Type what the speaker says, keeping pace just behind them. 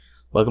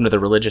Welcome to the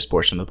religious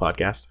portion of the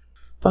podcast.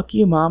 Fuck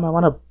you, Mom. I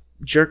want to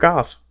jerk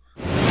off.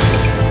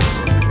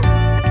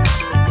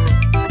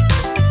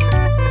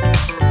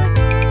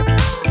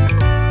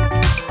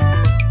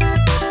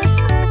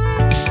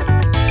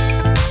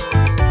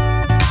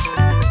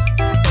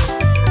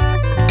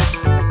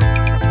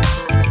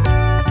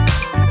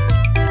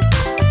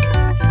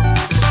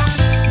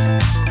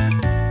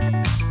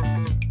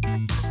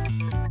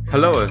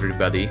 Hello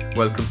everybody,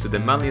 welcome to the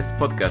manliest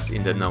podcast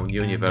in the known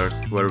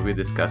universe where we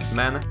discuss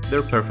men,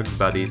 their perfect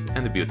bodies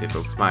and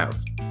beautiful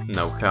smiles.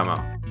 No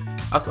homo.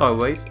 As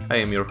always, I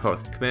am your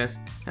host Kmis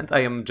and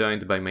I am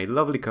joined by my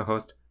lovely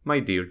co-host,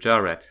 my dear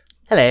Jared.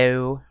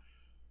 Hello.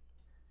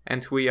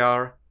 And we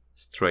are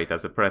straight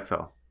as a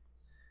pretzel.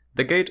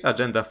 The Gauge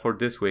agenda for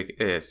this week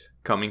is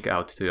coming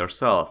out to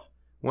yourself.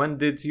 When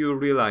did you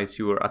realize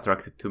you were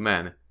attracted to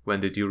men? When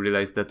did you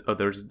realize that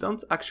others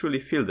don't actually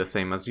feel the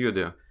same as you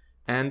do?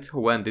 And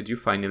when did you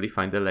finally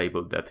find a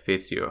label that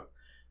fits you?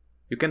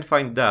 You can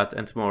find that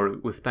and more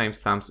with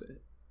timestamps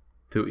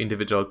to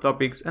individual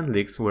topics and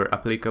links where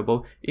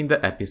applicable in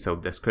the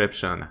episode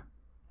description.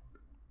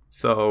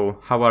 So,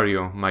 how are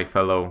you, my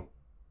fellow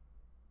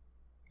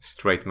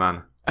straight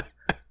man?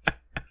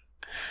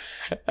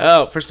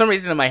 Oh, for some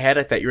reason in my head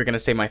I thought you were going to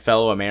say my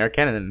fellow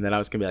American, and then I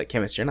was going to be like,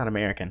 Chemist, you're not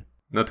American.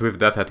 Not with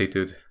that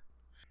attitude.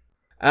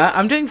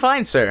 I'm doing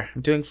fine, sir.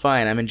 I'm doing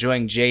fine. I'm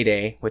enjoying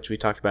J-Day, which we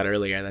talked about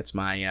earlier. That's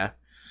my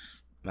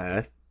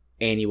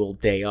annual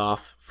day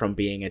off from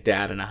being a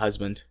dad and a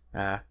husband.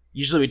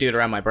 Usually we do it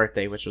around my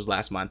birthday, which was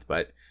last month,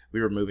 but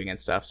we were moving and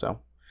stuff, so I'm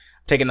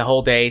taking the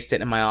whole day,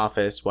 sitting in my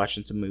office,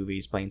 watching some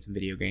movies, playing some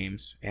video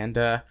games, and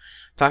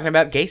talking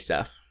about gay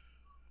stuff.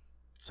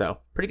 So,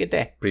 pretty good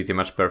day. Pretty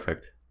much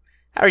perfect.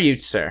 How are you,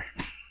 sir?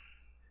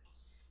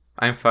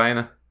 I'm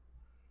fine.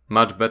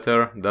 Much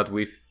better that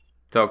we've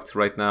talked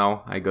right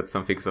now. I got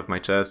some things off my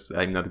chest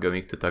I'm not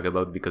going to talk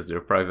about because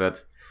they're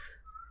private.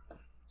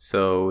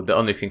 So the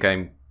only thing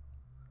I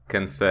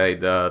can say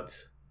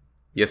that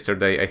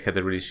yesterday I had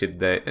a really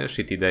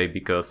shitty day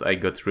because I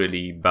got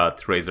really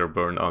bad razor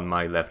burn on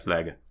my left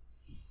leg.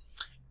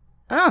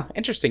 Oh,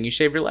 interesting. You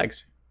shave your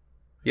legs.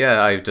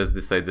 Yeah, I just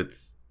decided,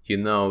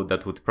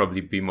 that would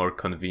probably be more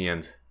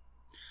convenient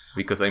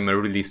because I'm a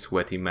really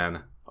sweaty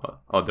man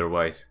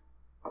otherwise.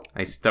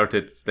 I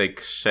started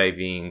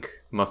shaving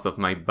most of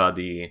my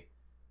body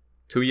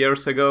 2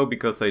 years ago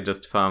because I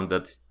just found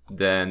that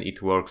then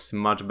it works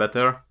much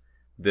better.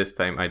 This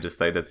time I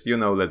decided,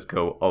 let's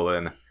go all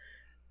in.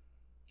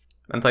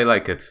 And I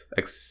like it,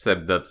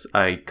 except that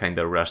I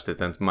kinda rushed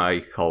it and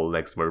my whole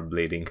legs were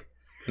bleeding.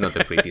 Not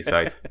a pretty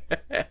sight.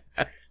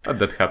 But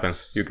that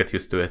happens, you get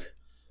used to it.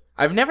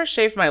 I've never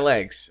shaved my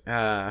legs.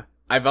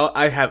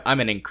 I'm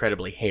an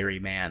incredibly hairy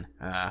man.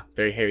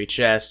 Very hairy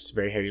chest,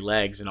 very hairy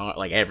legs, and all,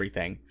 like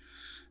everything.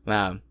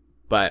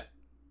 But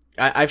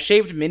I've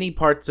shaved many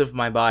parts of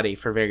my body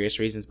for various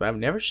reasons, but I've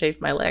never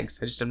shaved my legs.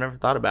 I just have never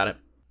thought about it.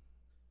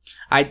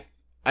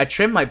 I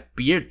trimmed my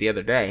beard the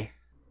other day.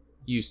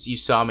 You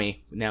saw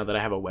me now that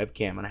I have a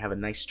webcam and I have a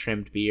nice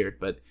trimmed beard.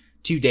 But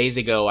 2 days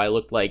ago I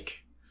looked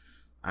like,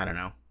 I don't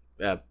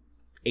know,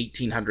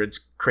 1800s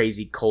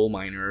crazy coal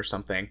miner or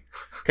something,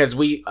 because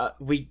we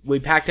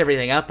packed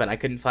everything up and I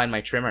couldn't find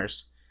my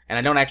trimmers, and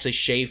I don't actually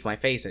shave my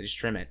face, I just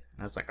trim it. And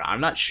I was like, I'm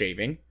not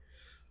shaving.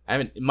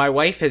 My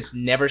wife has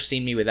never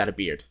seen me without a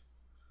beard.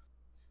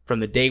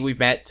 From the day we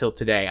met till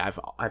today,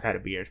 I've had a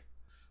beard.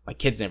 My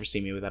kids never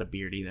see me without a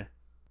beard either,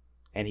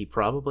 and he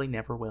probably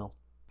never will.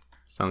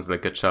 Sounds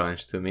like a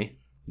challenge to me.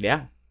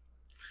 Yeah.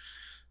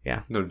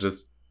 No,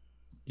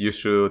 you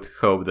should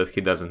hope that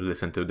he doesn't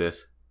listen to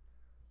this.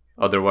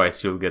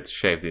 Otherwise, you'll get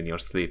shaved in your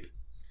sleep.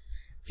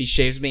 If he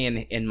shaves me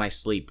in my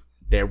sleep,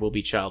 there will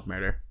be child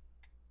murder.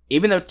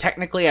 Even though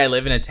technically I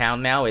live in a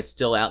town now, it's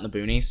still out in the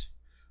boonies.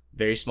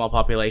 Very small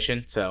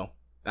population, so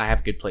I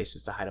have good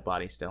places to hide a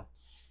body still.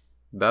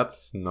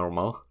 That's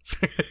normal.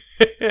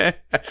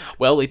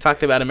 Well, we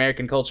talked about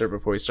American culture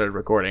before we started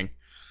recording.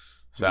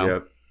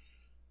 So.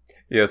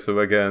 Yeah, so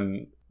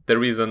again, the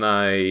reason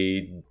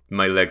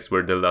my legs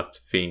were the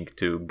last thing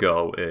to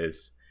go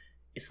is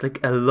it's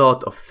like a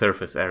lot of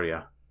surface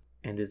area.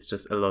 And it's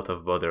just a lot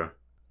of bother.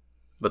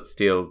 But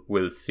still,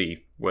 we'll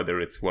see whether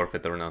it's worth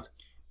it or not.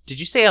 Did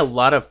you say a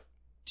lot of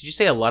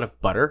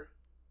butter?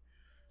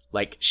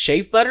 Like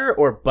shave butter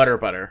or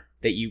butter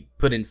that you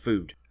put in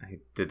food? I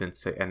didn't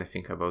say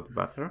anything about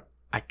butter.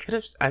 I could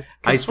have.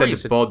 I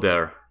said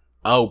bother.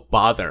 Oh,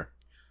 bother.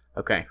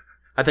 Okay.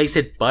 I thought you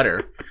said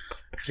butter.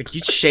 I was like,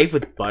 you'd shave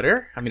with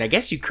butter? I mean, I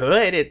guess you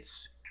could.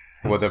 It's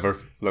whatever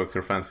floats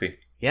your fancy.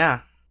 Yeah.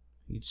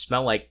 You'd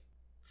smell like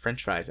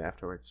French fries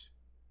afterwards.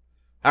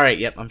 All right,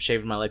 yep, I'm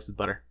shaving my legs with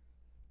butter.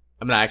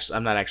 I'm not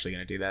actually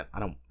going to do that.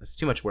 It's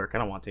too much work. I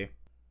don't want to.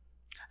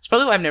 It's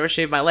probably why I've never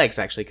shaved my legs,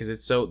 actually, because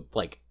it's so,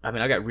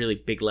 I got really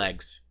big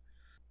legs.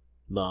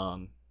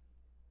 Long.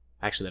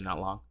 Actually, they're not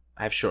long.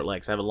 I have short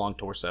legs. I have a long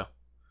torso.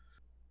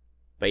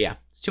 But yeah,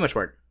 it's too much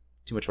work.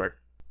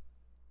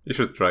 You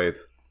should try it.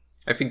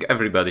 I think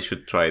everybody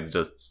should try it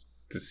just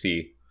to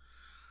see.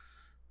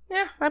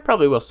 Yeah, I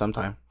probably will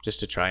sometime, just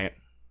to try it.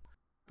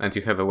 And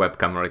you have a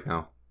webcam right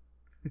now.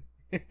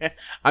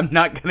 I'm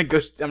not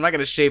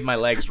gonna shave my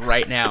legs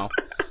right now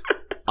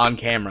on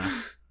camera.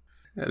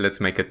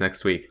 Let's make it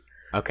next week.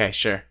 Okay,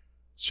 sure.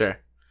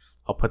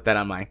 I'll put that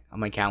on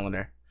my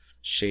calendar.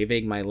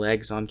 Shaving my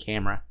legs on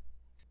camera.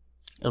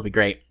 It'll be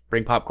great.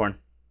 Bring popcorn.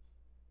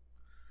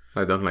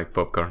 I don't like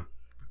popcorn.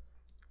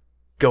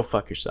 Go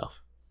fuck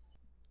yourself.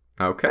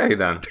 Okay,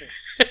 then.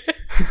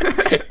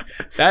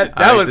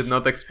 I did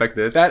not expect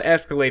it. That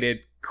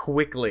escalated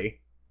quickly.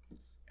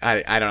 I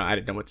don't know. I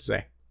didn't know what to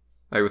say.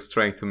 I was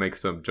trying to make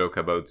some joke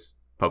about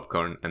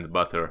popcorn and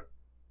butter,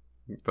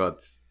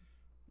 but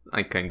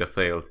I kinda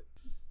failed.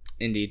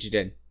 Indeed, you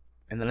did.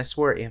 And then I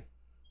swore at you.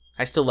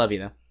 I still love you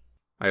though.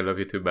 I love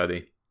you too,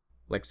 buddy.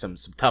 Like some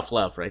tough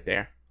love right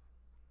there.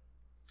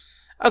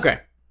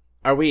 Okay,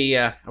 are we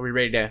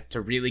ready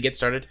to really get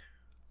started?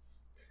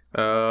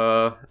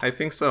 I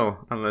think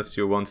so, unless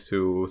you want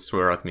to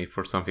swear at me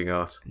for something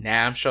else.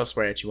 Nah, I'm sure I'll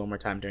swear at you one more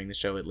time during the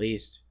show at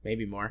least.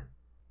 Maybe more.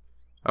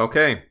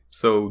 Okay,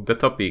 so the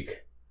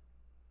topic.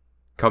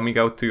 Coming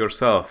out to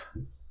yourself.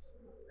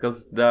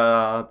 Because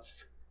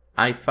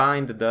I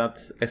find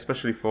that,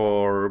 especially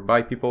for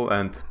bi people,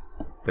 and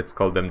let's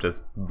call them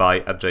just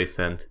bi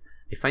adjacent,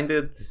 I find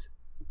that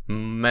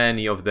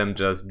many of them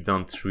just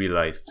don't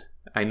realize.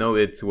 I know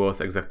it was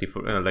exactly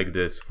like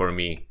this for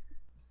me.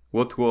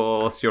 What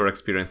was your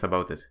experience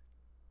about it?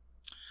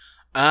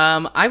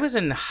 I was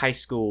in high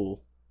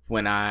school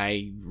when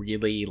I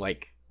really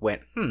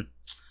went,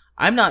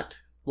 I'm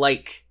not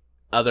like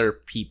other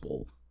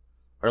people,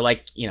 or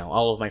like,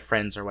 all of my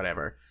friends or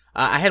whatever.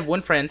 I had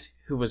one friend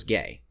who was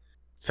gay.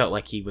 Felt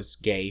like he was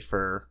gay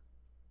for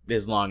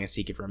as long as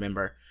he could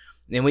remember.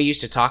 And we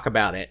used to talk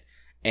about it,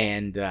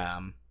 and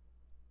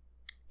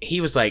he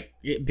was like,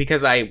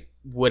 because I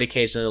would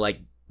occasionally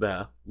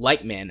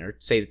like men or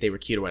say that they were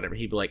cute or whatever,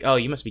 he'd be like, oh,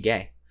 you must be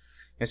gay.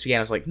 You must be gay. And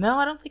I was like, no,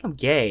 I don't think I'm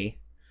gay.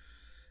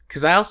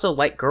 Because I also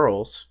like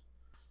girls.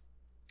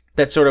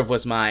 That sort of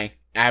was my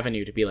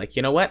avenue to be like,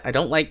 you know what? I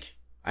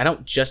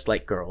don't just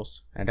like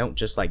girls. I don't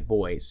just like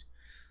boys.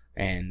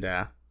 And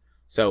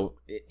so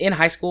in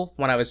high school,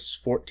 when I was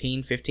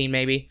 14, 15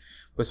 maybe,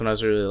 was when I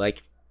was really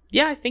like,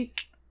 yeah, I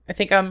think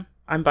I'm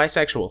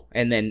bisexual.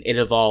 And then it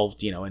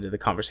evolved, into the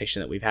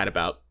conversation that we've had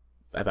about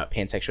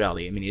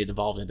pansexuality. I mean, it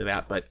evolved into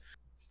that, but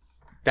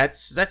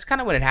that's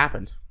kind of when it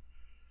happened.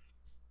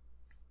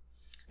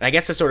 And I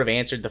guess I sort of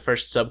answered the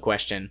first sub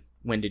question,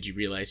 when did you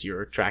realize you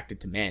were attracted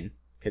to men?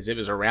 Because it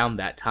was around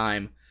that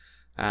time.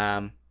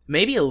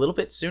 Maybe a little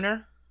bit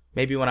sooner.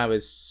 Maybe when I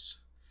was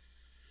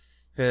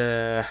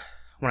when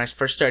I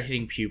first started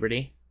hitting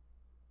puberty.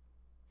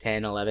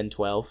 10, 11,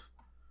 12.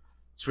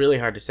 It's really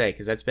hard to say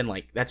because that's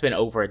been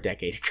over a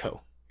decade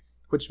ago,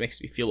 which makes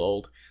me feel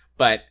old.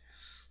 But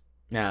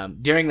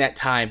during that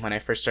time when I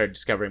first started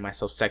discovering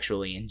myself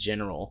sexually in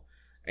general,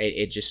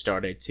 it just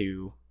started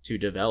to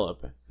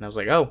develop, and I was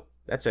like, oh,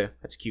 that's a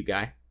cute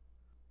guy,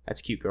 that's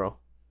a cute girl.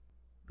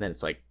 And then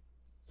it's like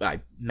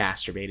I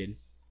masturbated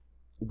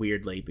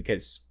weirdly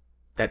because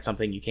that's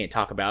something you can't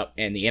talk about,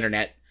 and the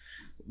internet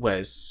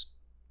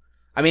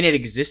it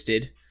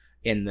existed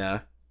in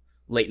the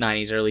late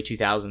 90s, early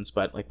 2000s,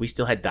 but we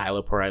still had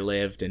dial-up where I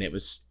lived, and it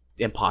was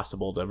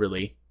impossible to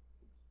really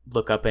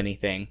look up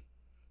anything.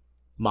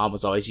 Mom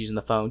was always using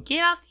the phone.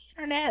 Get off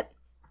the internet.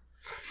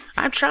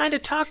 I'm trying to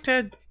talk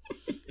to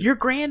your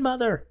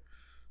grandmother.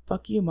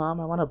 Fuck you, Mom.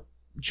 I want to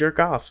jerk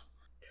off.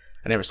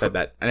 I never said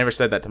that. I never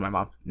said that to my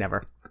mom.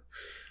 Never.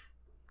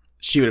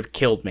 She would have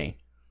killed me.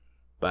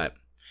 But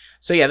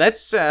so yeah,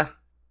 that's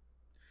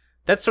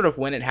sort of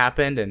when it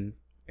happened and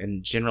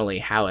generally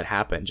how it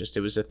happened. Just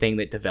it was a thing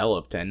that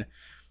developed, and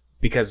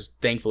because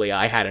thankfully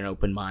I had an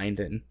open mind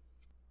and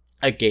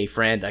a gay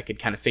friend, I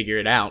could kind of figure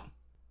it out.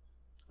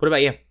 What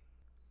about you?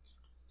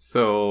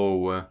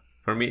 So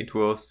for me it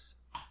was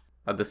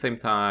at the same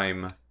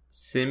time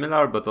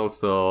similar but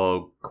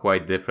also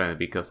quite different,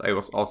 because I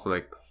was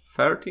also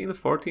 13,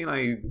 14.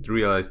 I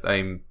realized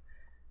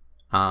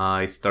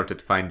I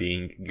started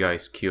finding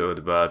guys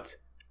cute, but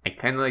I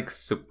kind of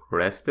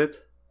suppressed it.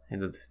 I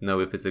don't know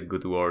if it's a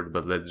good word,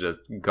 but let's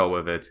just go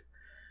with it.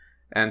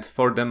 And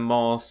for the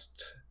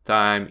most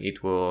time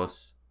it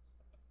was,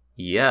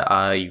 yeah,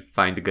 I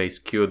find guys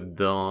cute,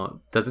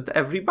 though. Doesn't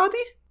everybody?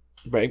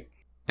 Right.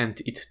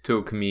 And it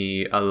took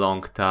me a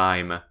long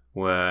time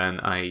when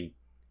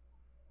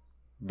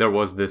there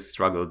was this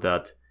struggle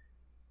that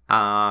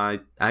I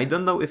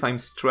don't know if I'm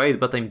straight,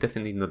 but I'm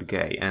definitely not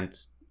gay, and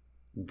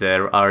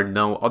there are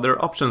no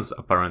other options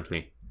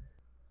apparently.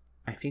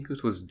 I think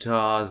it was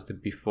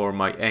just before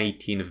my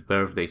 18th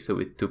birthday, so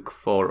it took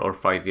 4 or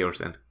 5 years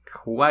and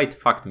quite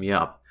fucked me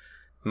up.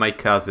 My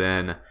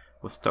cousin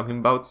was talking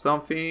about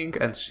something,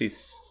 and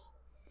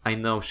I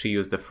know she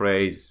used the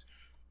phrase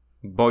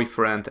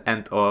boyfriend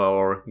and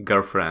or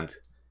girlfriend,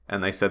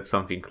 and I said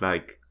something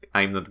like,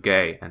 I'm not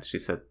gay, and she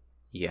said,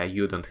 yeah,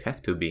 you don't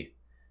have to be.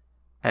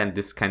 And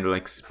this kind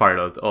of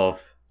spiraled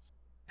off,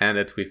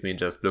 ended with me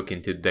just looking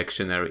into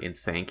dictionary and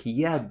saying,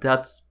 yeah,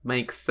 that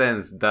makes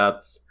sense.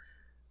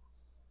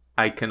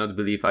 I cannot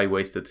believe I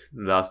wasted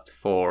last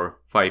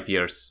 4-5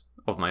 years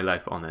of my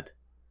life on it.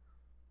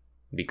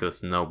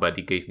 Because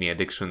nobody gave me a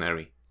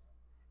dictionary.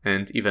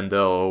 And even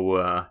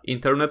though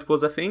internet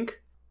was a thing,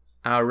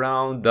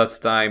 around that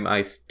time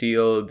I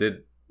still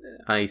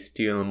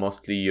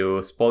mostly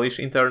use Polish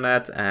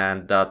internet,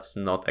 and that's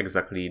not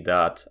exactly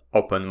that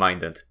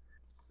open-minded.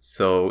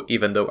 So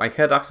even though I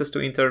had access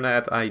to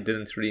internet, I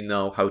didn't really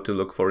know how to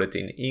look for it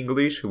in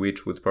English,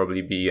 which would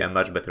probably be a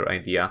much better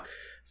idea,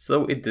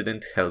 so it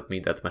didn't help me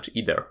that much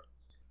either.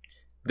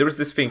 There's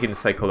this thing in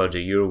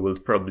psychology, you will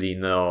probably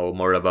know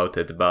more about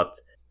it, but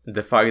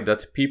the fact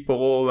that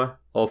people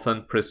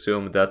often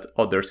presume that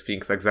others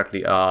think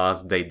exactly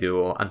as they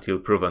do until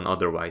proven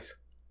otherwise.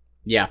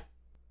 Yeah.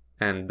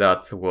 And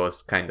that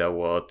was kind of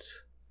what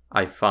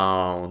I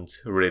found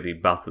really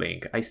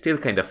baffling. I still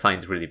kind of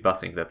find really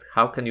baffling that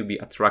how can you be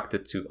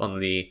attracted to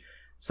only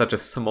such a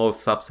small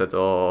subset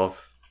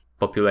of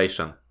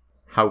population?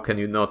 How can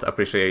you not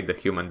appreciate the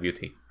human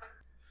beauty?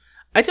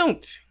 I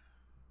don't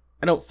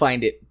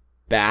find it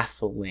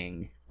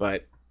baffling,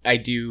 but I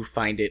do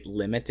find it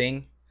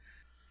limiting.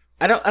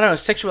 I don't know,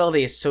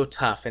 sexuality is so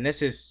tough, and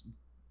this is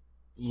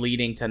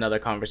leading to another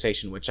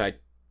conversation which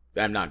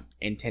I'm not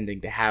intending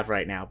to have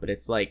right now, but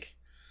it's like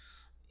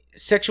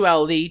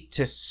sexuality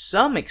to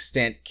some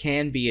extent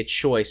can be a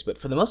choice, but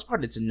for the most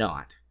part it's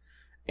not.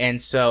 And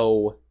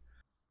so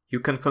you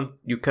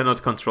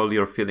cannot control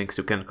your feelings,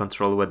 you can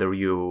control whether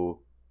you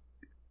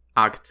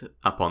act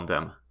upon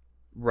them.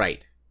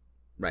 Right.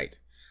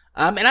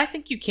 And I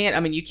think you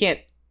can't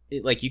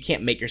you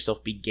can't make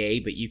yourself be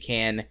gay, but you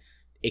can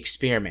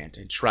experiment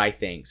and try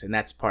things, and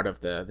that's part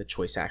of the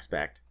choice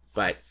aspect.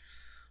 But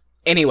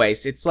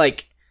anyways, it's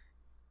like,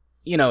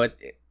 you know,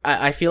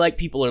 I feel like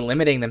people are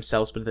limiting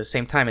themselves, but at the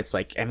same time it's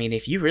like, I mean,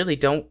 if you really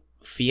don't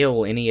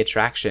feel any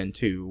attraction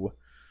to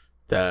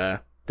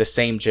the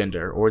same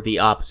gender or the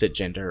opposite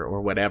gender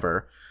or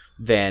whatever,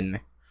 then,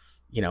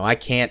 you know, I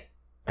can't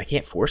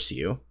force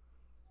you.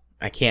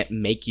 I can't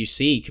make you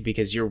see,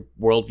 because your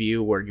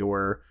worldview or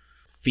your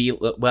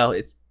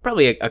it's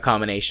probably a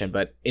combination,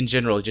 but in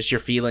general, just your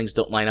feelings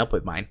don't line up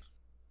with mine.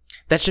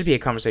 That should be a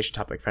conversation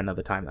topic for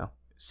another time, though.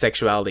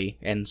 Sexuality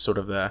and sort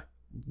of the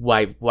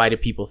why do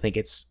people think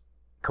it's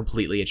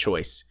completely a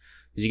choice?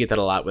 Because you get that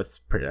a lot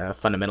with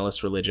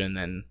fundamentalist religion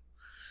and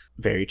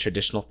very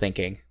traditional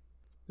thinking.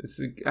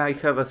 I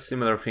have a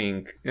similar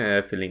feeling.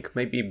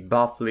 Maybe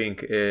baffling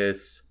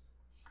is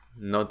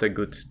not a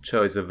good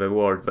choice of a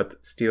word,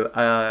 but still,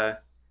 I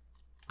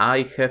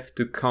have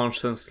to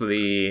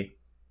consciously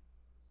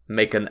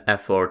make an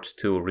effort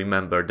to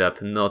remember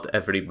that not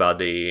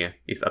everybody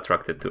is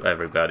attracted to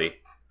everybody.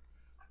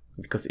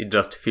 Because it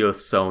just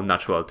feels so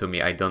natural to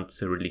me. I don't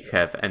really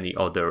have any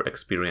other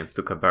experience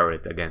to compare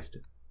it against.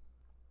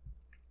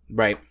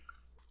 Right.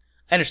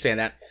 I understand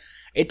that.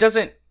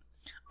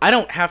 I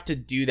don't have to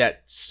do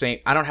that same,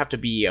 I don't have to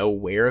be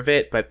aware of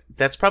it, but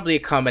that's probably a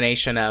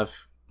combination of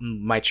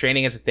my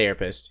training as a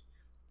therapist,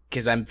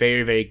 because I'm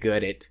very, very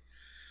good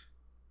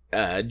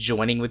at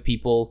joining with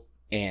people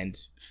and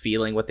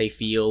feeling what they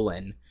feel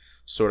and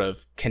sort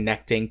of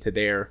connecting to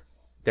their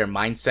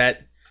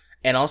mindset.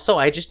 And also,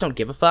 I just don't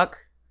give a fuck.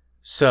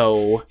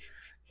 So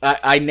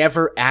I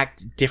never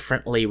act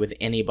differently with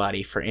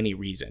anybody for any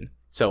reason.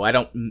 So I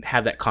don't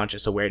have that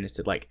conscious awareness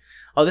to like,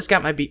 oh, this guy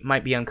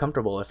might be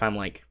uncomfortable if I'm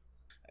like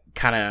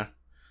kind of,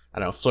 I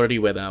don't know, flirty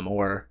with him,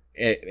 or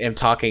am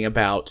talking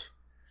about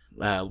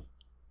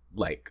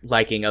like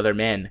liking other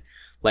men,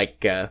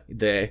 like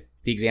the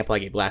example I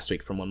gave last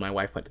week from when my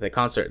wife went to the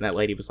concert, and that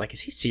lady was like, is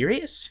he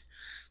serious?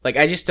 Like,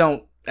 I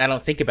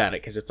don't think about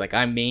it, because it's like,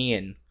 I'm me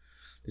and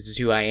this is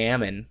who I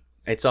am, and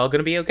it's all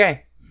gonna be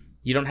okay.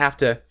 You don't have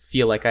to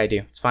feel like I do.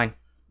 It's fine.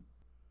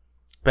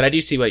 But I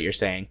do see what you're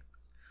saying.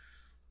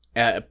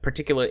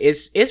 Particular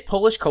is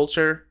Polish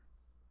culture,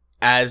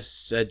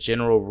 as a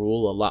general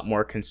rule, a lot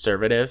more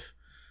conservative,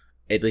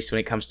 at least when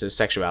it comes to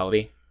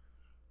sexuality.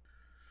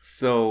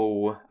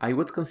 So I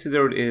would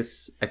consider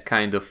this a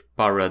kind of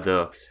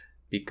paradox,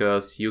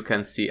 because you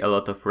can see a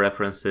lot of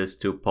references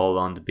to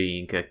Poland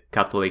being a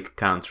Catholic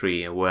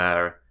country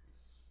where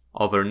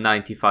over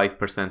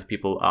 95%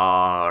 people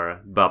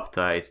are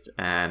baptized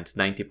and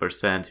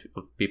 90%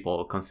 of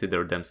people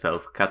consider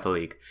themselves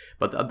Catholic.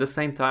 But at the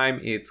same time,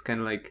 it's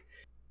kind of like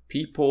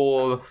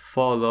people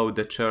follow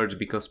the church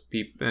because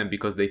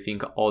they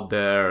think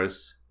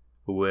others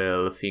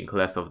will think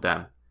less of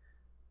them.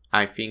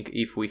 I think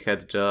if we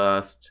had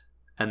just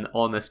an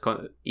honest...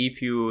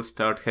 if you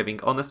start having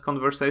honest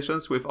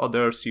conversations with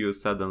others, you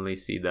suddenly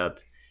see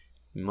that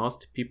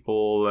most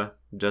people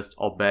just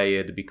obey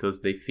it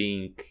because they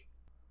think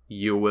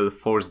you will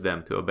force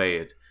them to obey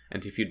it.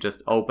 And if you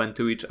just open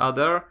to each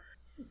other,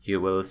 you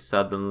will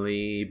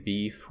suddenly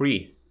be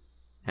free.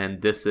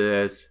 And this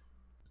is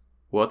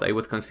what I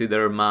would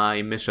consider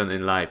my mission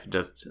in life,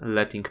 just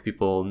letting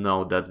people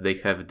know that they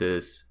have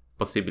this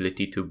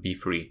possibility to be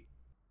free,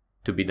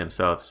 to be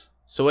themselves.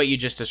 So what you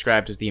just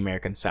described is the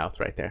American South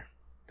right there.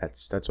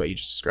 That's what you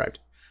just described.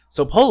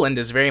 So Poland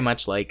is very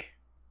much like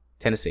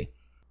Tennessee.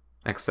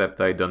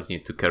 Except I don't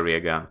need to carry a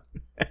gun.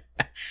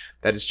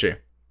 That is true.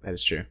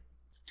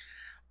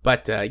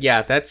 But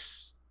yeah,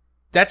 that's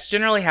That's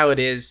generally how it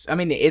is. I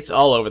mean, it's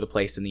all over the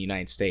place in the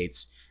United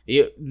States.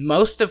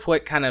 Most of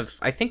what kind of,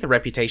 I think the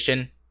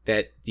reputation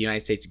that the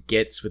United States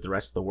gets with the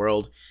rest of the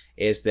world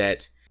is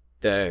that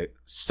the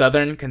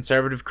Southern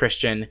conservative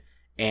Christian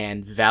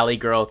and Valley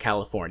Girl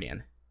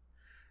Californian.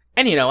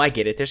 And, I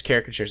get it. There's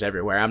caricatures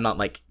everywhere. I'm not,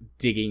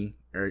 digging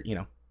or,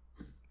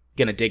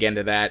 going to dig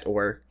into that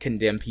or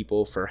condemn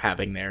people for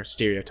having their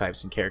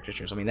stereotypes and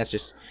caricatures. I mean, that's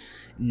just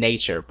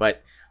nature.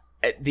 But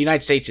the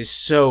United States is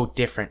so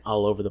different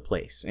all over the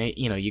place.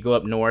 You go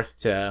up north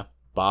to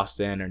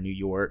Boston or New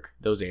York,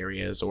 those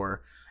areas,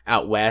 or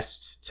out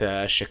west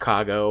to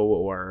Chicago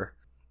or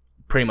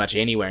pretty much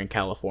anywhere in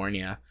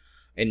California,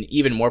 and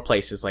even more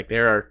places.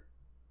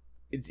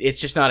 It's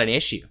just not an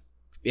issue.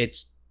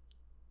 It's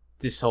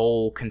this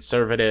whole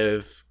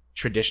conservative,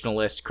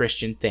 traditionalist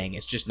Christian thing.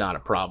 It's just not a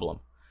problem.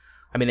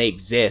 I mean, they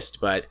exist,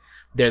 but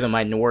they're the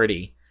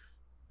minority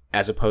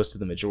as opposed to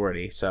the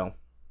majority. So,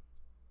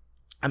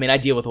 I mean, I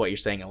deal with what you're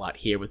saying a lot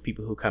here with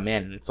people who come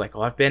in, and it's like,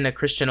 oh, I've been a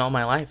Christian all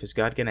my life. Is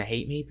God gonna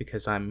hate me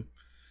because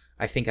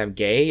I think I'm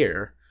gay,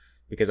 or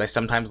because I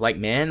sometimes like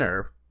men,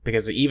 or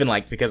because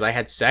I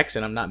had sex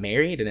and I'm not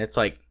married? And it's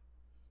like,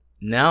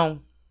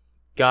 no,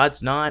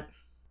 God's not.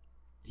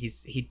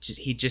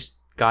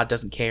 God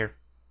doesn't care.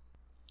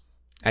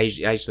 I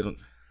usually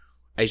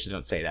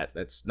don't say that.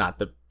 That's not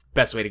the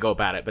best way to go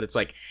about it. But it's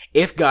like,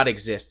 if God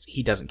exists,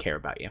 He doesn't care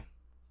about you.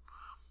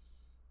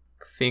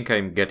 I think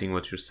I'm getting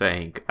what you're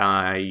saying.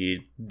 I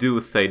do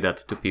say that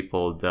to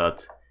people,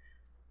 that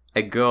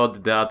a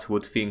God that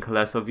would think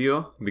less of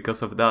you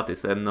because of that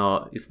is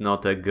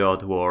not a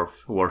God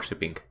worth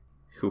worshipping,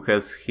 who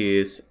has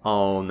his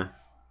own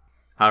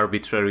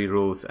arbitrary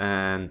rules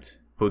and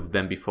puts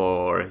them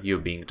before you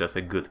being just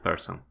a good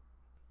person.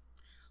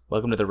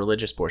 Welcome to the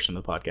religious portion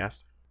of the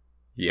podcast.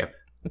 Yep.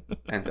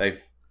 And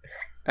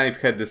I've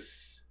had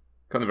this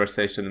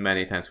conversation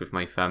many times with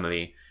my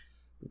family,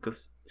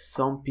 because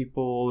some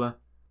people,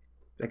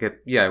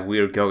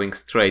 we're going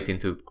straight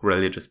into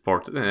religious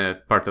part of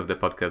the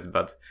podcast,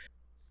 but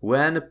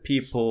when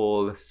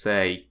people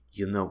say,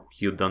 you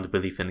don't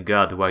believe in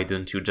God, why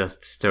don't you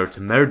just start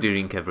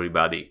murdering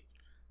everybody?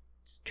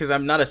 Because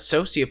I'm not a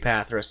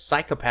sociopath or a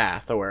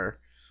psychopath or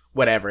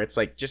whatever. It's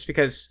like, just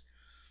because,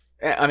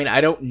 I mean,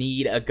 I don't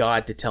need a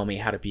God to tell me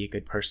how to be a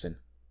good person.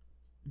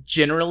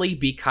 Generally,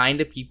 be kind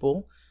to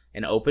people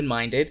and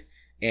open-minded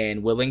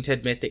and willing to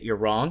admit that you're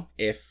wrong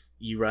if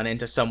you run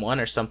into someone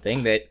or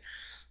something that,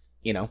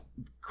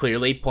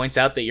 clearly points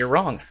out that you're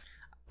wrong.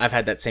 I've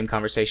had that same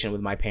conversation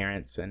with my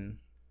parents and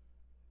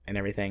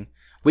everything.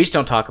 We just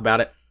don't talk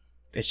about it.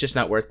 It's just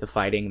not worth the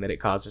fighting that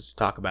it causes to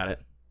talk about it.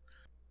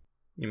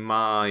 In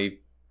my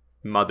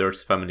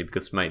mother's family,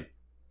 because my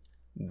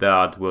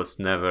dad was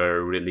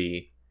never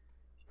really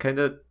kind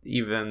of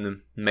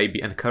even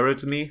maybe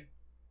encouraged me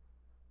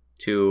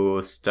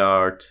to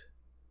start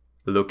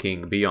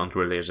looking beyond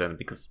religion,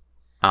 because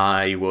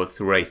I was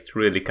raised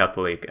really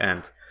Catholic,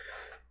 and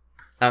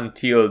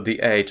until the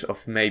age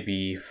of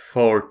maybe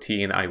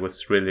 14 I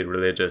was really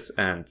religious.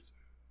 And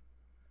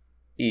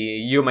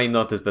you may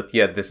notice that,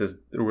 this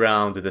is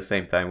around the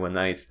same time when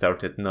I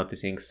started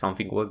noticing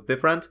something was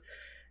different,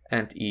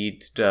 and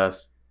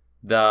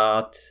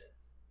that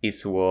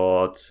is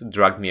what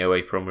dragged me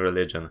away from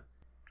religion.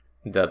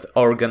 That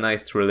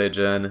organized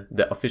religion,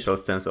 the official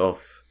stance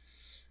of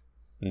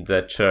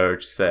the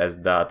church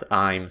says that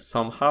I'm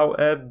somehow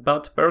a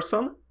bad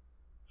person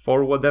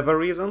for whatever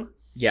reason.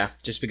 Yeah,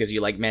 just because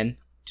you like men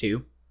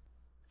too.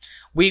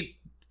 We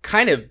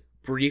kind of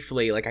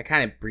briefly, I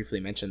kind of briefly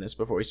mentioned this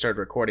before we started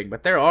recording,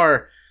 but there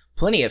are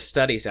plenty of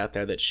studies out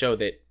there that show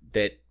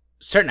that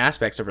certain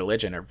aspects of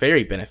religion are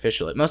very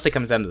beneficial. It mostly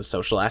comes down to the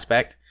social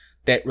aspect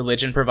that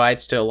religion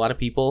provides to a lot of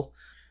people,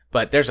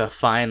 but there's a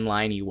fine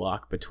line you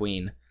walk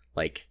between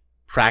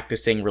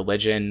practicing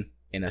religion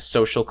in a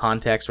social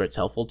context where it's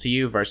helpful to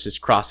you versus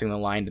crossing the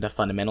line into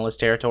fundamentalist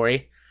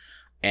territory.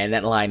 And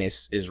that line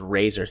is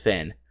razor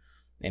thin.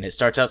 And it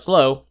starts out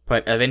slow,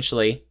 but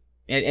eventually,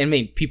 and I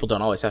mean, people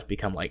don't always have to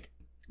become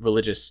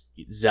religious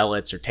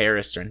zealots or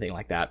terrorists or anything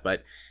like that,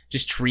 but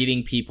just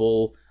treating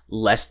people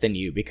less than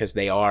you because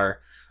they are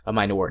a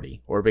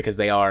minority or because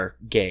they are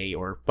gay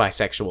or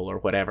bisexual or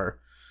whatever.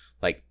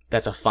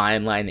 That's a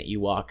fine line that you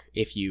walk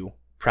if you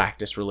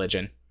practice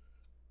religion.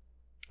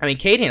 I mean,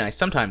 Katie and I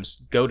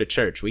sometimes go to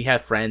church. We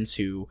have friends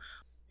who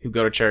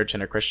go to church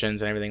and are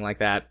Christians and everything like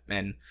that.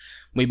 And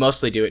we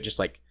mostly do it just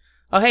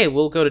oh, hey,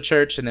 we'll go to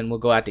church and then we'll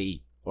go out to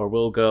eat. Or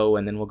we'll go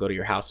and then we'll go to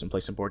your house and play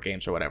some board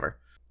games or whatever.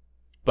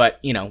 But,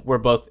 we're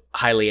both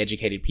highly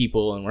educated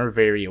people and we're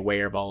very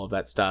aware of all of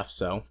that stuff.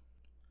 So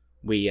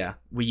we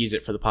use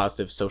it for the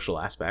positive social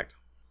aspect.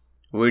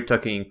 We're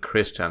talking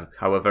Christian.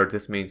 However,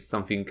 this means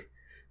something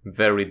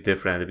very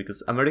different,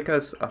 because America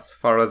is, as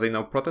far as I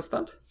know,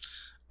 Protestant.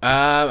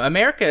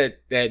 America,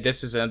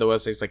 this is another one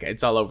of those things,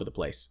 it's all over the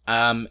place.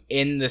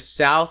 In the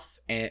South,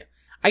 I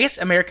guess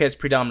America is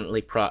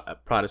predominantly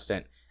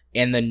Protestant.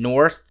 In the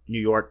North, New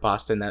York,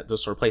 Boston,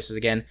 those sort of places,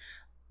 again,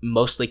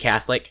 mostly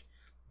Catholic.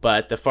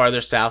 But the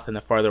farther south and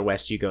the farther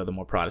west you go, the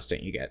more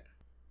Protestant you get.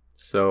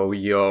 So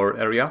your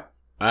area?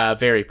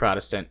 Very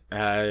Protestant.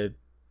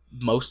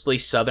 Mostly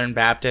Southern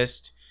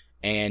Baptist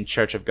and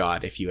Church of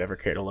God, if you ever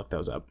care to look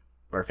those up,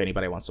 or if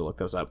anybody wants to look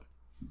those up.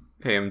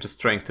 Okay, I'm just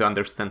trying to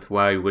understand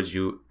why would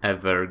you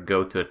ever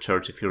go to a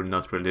church if you're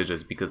not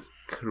religious, because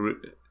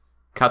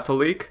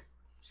Catholic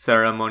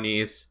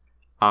ceremonies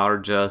are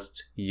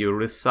just you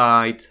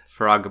recite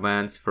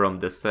fragments from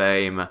the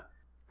same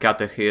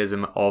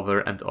catechism over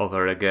and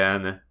over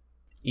again.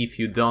 If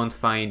you don't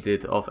find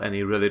it of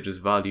any religious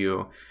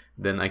value,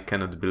 then I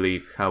cannot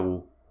believe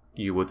how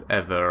you would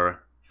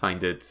ever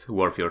find it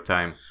worth your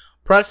time.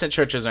 Protestant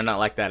churches are not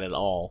like that at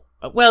all.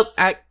 Well,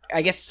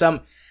 I guess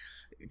some...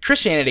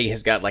 Christianity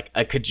has got like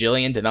a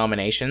cajillion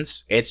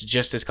denominations. It's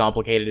just as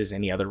complicated as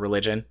any other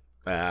religion.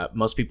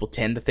 Most people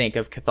tend to think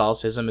of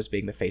Catholicism as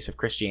being the face of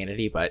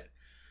Christianity, but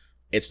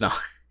it's not.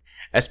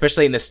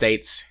 Especially in the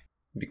States.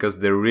 Because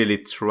they're really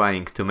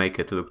trying to make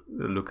it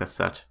look as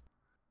such.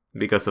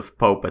 Because of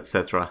Pope,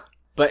 etc.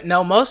 But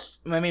no,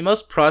 most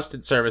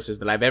Protestant services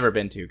that I've ever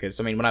been to,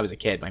 because when I was a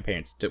kid, my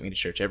parents took me to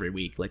church every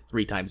week, like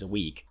 3 times a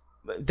week.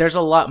 There's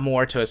a lot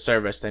more to a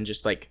service than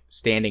just like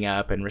standing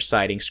up and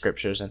reciting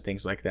scriptures and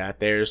things like that.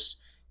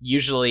 There's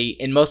usually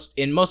in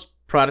most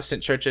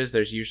Protestant churches,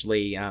 there's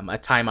usually a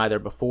time either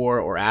before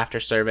or after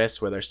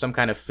service where there's some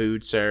kind of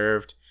food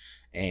served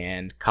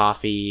and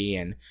coffee,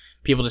 and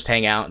people just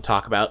hang out and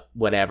talk about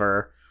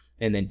whatever.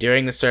 And then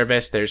during the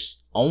service,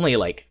 there's only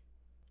like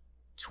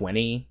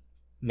 20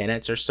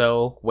 minutes or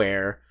so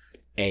where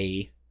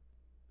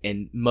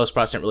in most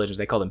Protestant religions,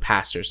 they call them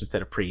pastors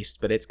instead of priests,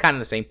 but it's kind of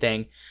the same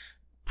thing,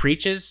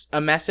 preaches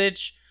a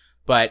message,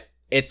 but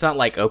it's not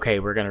like, okay,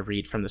 we're going to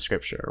read from the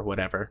scripture or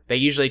whatever. They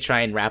usually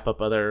try and wrap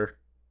up other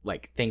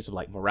like things of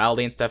like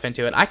morality and stuff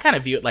into it. I kind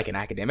of view it like an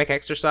academic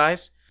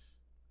exercise,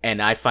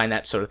 and I find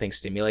that sort of thing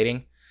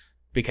stimulating,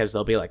 because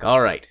they'll be like,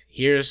 all right,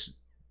 here's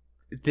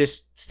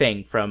this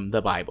thing from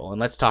the Bible,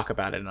 and let's talk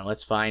about it, and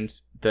let's find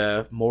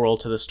the moral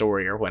to the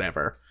story or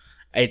whatever.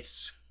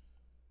 It's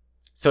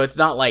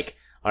not like,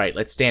 all right,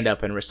 let's stand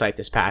up and recite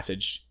this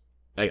passage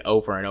like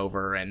over and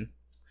over, and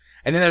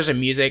then there's a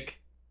music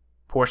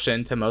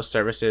portion to most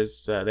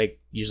services. They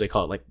usually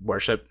call it like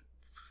worship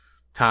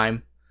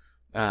time.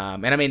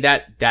 And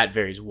that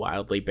varies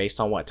wildly based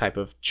on what type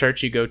of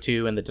church you go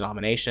to and the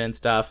denomination and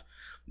stuff.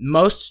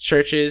 Most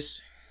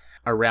churches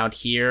around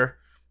here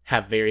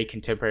have very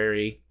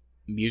contemporary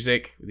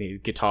music,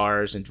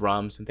 guitars and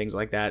drums and things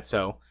like that.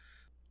 So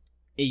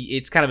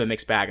it's kind of a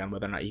mixed bag on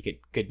whether or not you get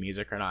good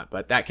music or not.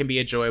 But that can be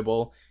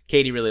enjoyable.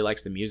 Katie really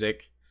likes the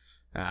music.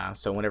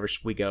 So whenever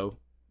we go,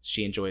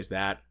 she enjoys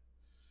that.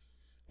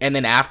 And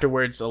then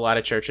afterwards, a lot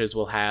of churches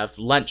will have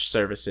lunch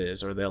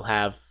services, or they'll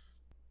have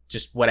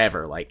just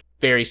whatever, like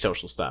very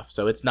social stuff.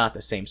 So it's not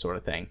the same sort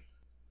of thing.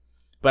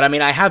 But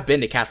I have been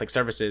to Catholic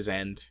services,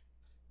 and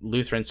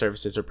Lutheran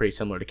services are pretty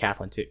similar to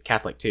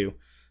Catholic too.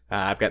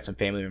 I've got some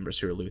family members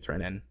who are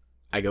Lutheran, and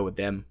I go with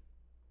them.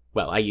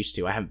 Well, I used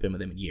to. I haven't been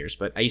with them in years,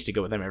 but I used to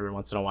go with them every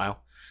once in a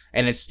while.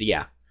 And it's,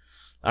 yeah.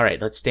 All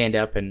right, let's stand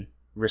up and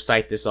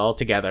recite this all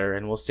together,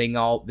 and we'll sing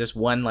all this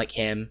one like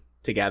hymn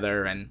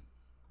together, and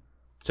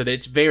so that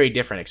it's a very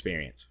different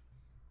experience.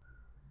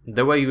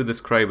 The way you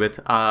describe it,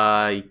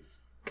 I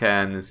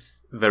can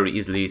very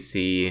easily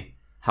see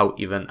how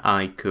even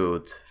I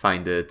could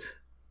find it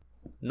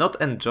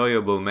not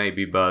enjoyable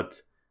maybe,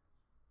 but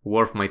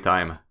worth my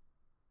time.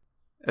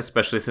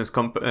 Especially since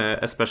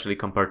especially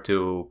compared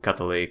to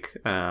Catholic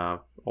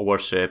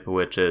worship,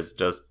 which is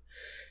just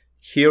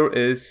here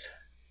is,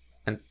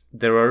 and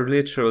there are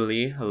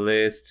literally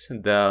lists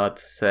that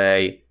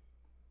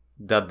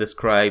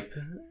describe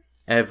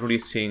every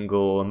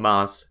single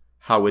mass,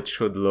 how it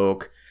should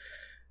look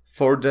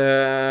for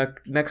the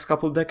next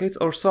couple decades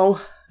or so.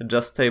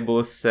 Just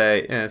tables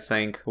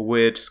saying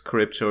which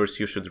scriptures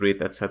you should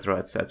read, etc.,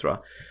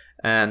 etc.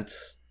 And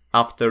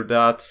after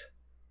that,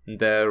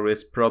 there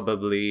is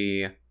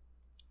probably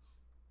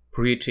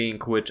preaching,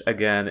 which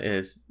again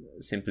is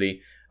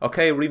simply,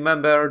 okay,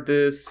 remember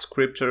this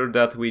scripture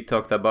that we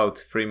talked about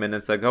 3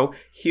 minutes ago?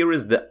 Here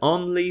is the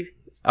only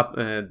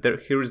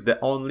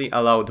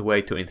allowed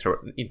way to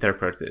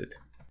interpret it.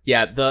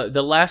 Yeah,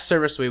 the last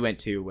service we went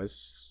to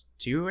was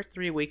 2 or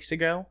 3 weeks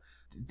ago.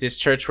 This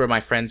church where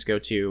my friends go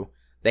to,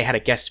 they had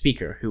a guest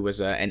speaker who was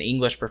an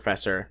English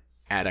professor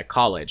at a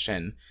college,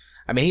 and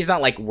he's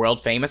not like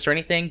world famous or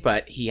anything,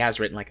 but he has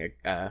written like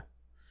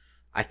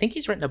I think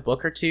he's written a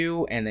book or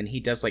two, and then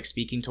he does like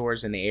speaking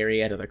tours in the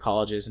area at other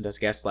colleges and does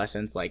guest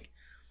lessons. Like,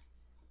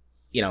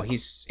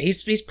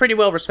 he's pretty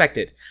well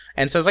respected.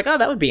 And so I was like, oh,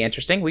 that would be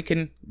interesting. We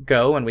can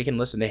go and we can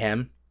listen to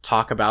him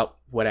talk about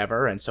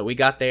whatever. And so we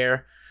got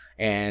there,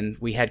 and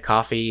we had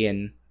coffee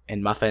and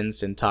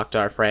muffins and talked to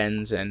our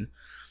friends and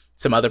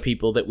some other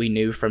people that we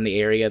knew from the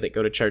area that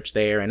go to church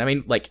there.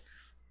 And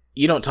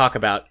you don't talk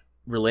about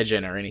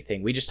religion or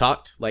anything. We just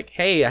talked like,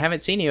 hey, I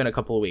haven't seen you in a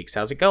couple of weeks.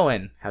 How's it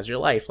going? How's your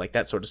life? Like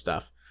that sort of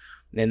stuff.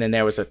 And then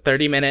there was a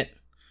 30-minute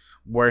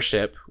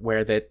worship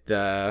where they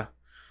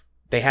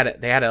had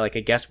like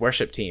a guest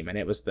worship team, and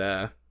it was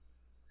the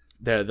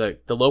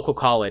local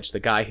college, the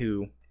guy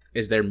who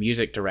is their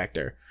music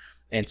director.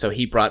 and so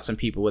he brought some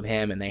people with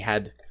him, and they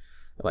had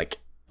like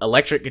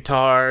electric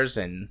guitars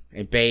and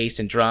bass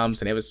and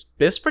drums, and it was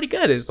pretty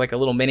good. It was like a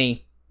little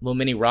mini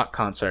rock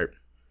concert.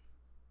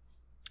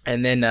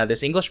 And then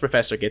this English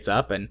professor gets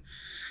up and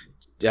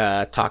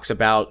talks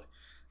about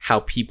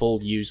how people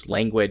use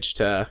language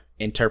to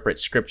interpret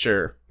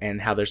scripture,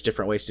 and how there's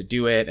different ways to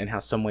do it, and how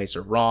some ways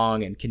are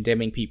wrong, and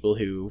condemning people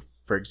who,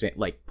 for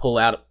example, like pull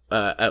out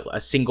a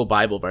single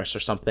Bible verse or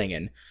something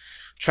and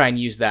try and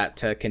use that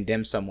to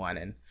condemn someone.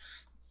 And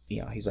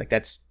he's like,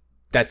 that's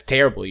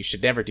terrible. You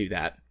should never do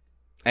that.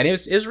 And it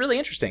was really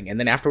interesting. And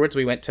then afterwards,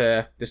 we went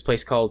to this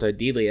place called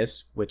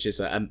Delia's, which is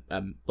a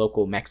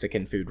local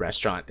Mexican food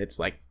restaurant that's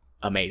like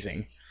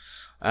amazing,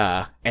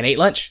 and ate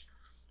lunch.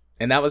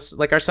 And that was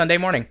like our Sunday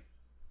morning.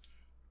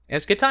 And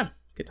it's a good time.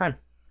 Good time.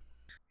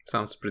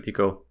 Sounds pretty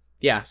cool.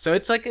 Yeah, so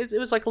it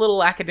was like a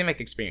little academic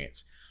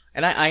experience.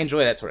 And I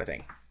enjoy that sort of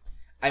thing.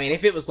 I mean,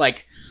 if it was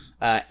like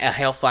a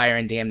hellfire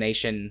and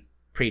damnation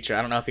preacher,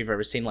 I don't know if you've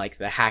ever seen like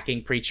the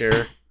hacking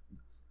preacher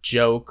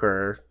joke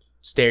or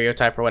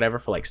stereotype or whatever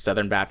for like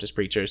Southern Baptist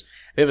preachers.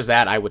 If it was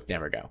that, I would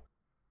never go.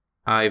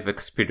 I've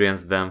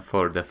experienced them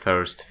for the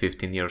first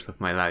 15 years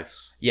of my life.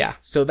 Yeah,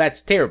 so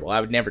that's terrible.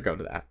 I would never go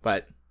to that.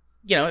 But,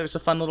 it was a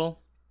fun little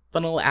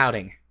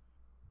outing.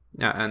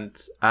 Yeah, and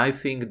I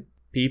think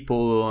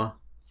people...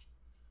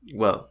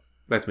 Well,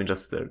 let me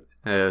just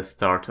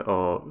start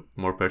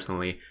more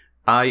personally.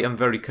 I am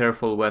very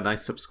careful when I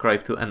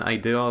subscribe to an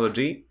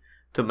ideology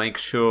to make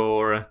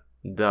sure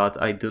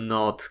that I do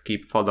not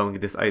keep following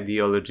this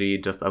ideology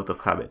just out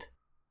of habit.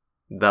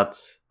 That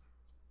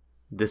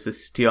this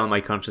is still my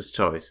conscious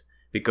choice.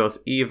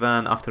 Because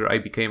even after I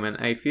became an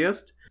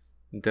atheist,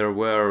 there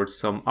were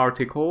some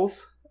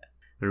articles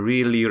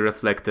really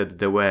reflected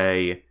the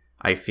way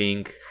I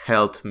think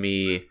helped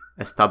me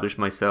establish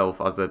myself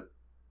as a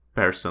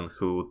person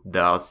who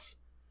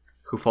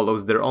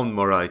follows their own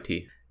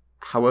morality.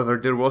 However,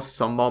 there was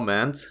some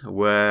moment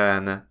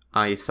when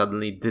I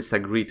suddenly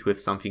disagreed with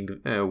something,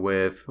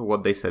 with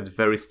what they said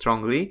very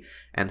strongly,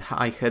 and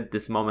I had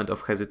this moment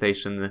of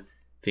hesitation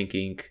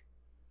thinking,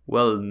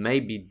 well,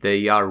 maybe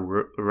they are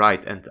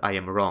right and I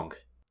am wrong.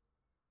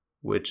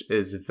 Which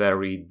is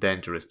very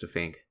dangerous to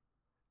think.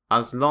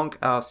 As long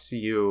as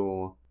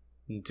you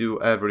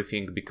do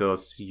everything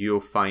because you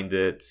find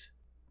it,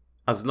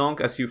 as long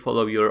as you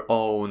follow your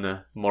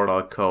own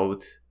moral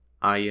code,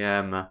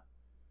 and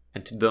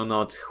do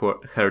not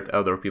hurt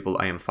other people,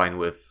 I am fine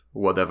with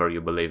whatever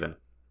you believe in.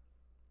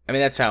 I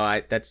mean, that's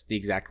the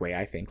exact way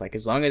I think. Like,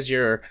 as long as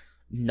you're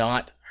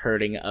not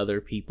hurting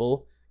other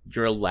people,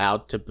 you're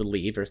allowed to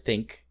believe or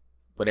think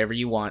whatever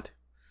you want.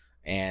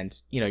 And,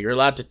 you're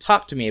allowed to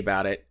talk to me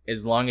about it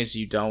as long as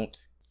you don't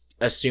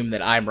assume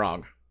that I'm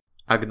wrong.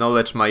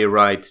 Acknowledge my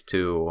right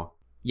to...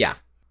 Yeah.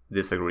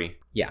 Disagree.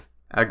 Yeah.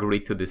 Agree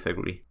to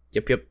disagree.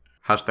 Yep.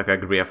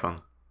 #agreeathon.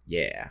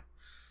 Yeah.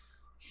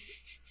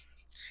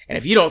 And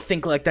if you don't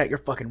think like that, you're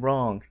fucking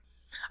wrong.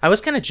 I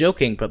was kind of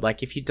joking, but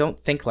like, if you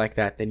don't think like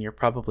that, then you're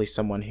probably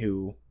someone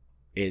who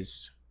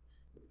is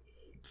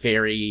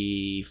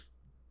very...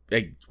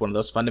 like, one of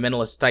those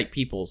fundamentalist type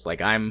peoples.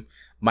 Like,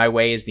 my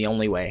way is the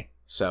only way.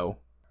 So,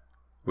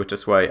 which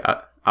is why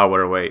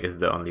our way is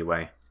the only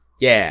way.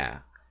 Yeah.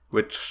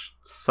 Which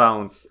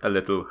sounds a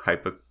little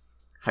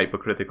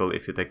hypocritical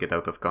if you take it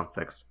out of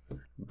context.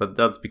 But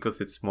that's because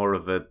it's more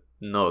of a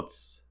not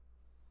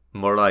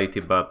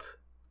morality, but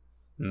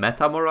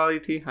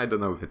meta-morality? I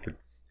don't know if it's a...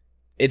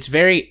 It's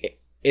very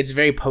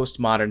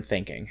postmodern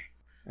thinking.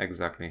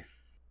 Exactly.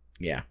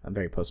 Yeah, I'm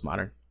very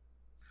postmodern.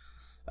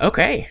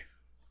 Okay.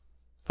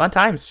 Fun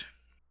times.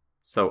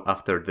 So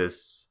after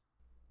this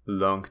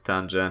long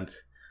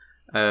tangent,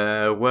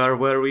 where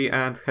were we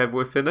and have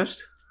we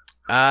finished?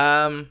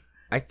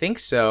 I think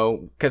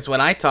so, because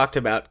when I talked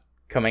about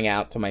coming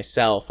out to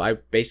myself, I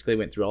basically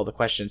went through all the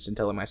questions and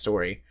telling my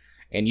story,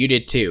 and you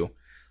did too.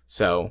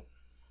 So,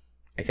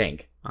 I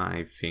think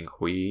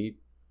we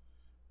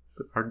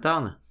are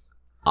done.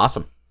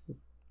 Awesome.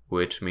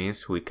 Which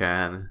means we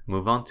can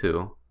move on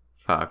to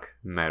Fuck,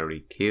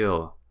 Marry,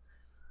 Kill,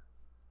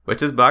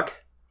 which is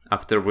back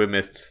after we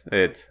missed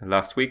it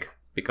last week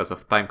because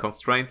of time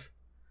constraints.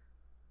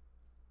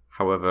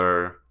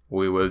 However,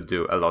 we will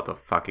do a lot of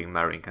fucking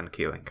marrying and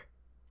killing.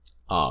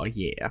 Oh,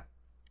 yeah.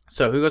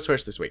 So, who goes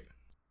first this week?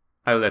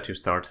 I'll let you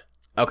start.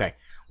 Okay.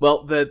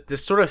 Well, the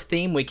sort of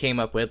theme we came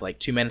up with, like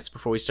 2 minutes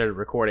before we started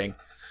recording,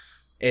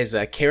 is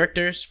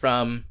characters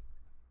from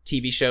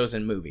TV shows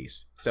and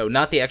movies. So,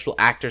 not the actual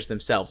actors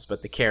themselves,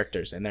 but the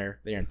characters and their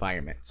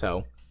environment.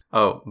 So.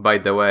 Oh, by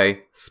the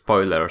way,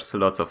 spoilers.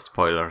 Lots of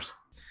spoilers.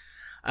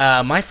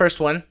 My first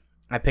one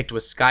I picked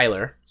was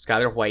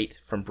Skyler White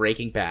from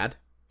Breaking Bad.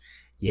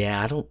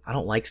 Yeah, I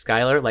don't like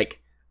Skyler. Like,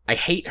 I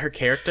hate her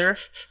character,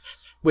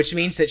 which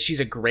means that she's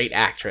a great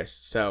actress.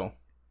 So,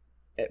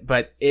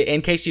 but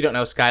in case you don't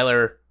know,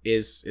 Skyler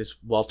is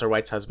Walter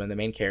White's husband, the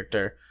main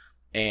character.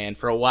 And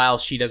for a while,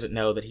 she doesn't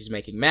know that he's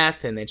making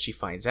meth, and then she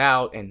finds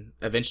out and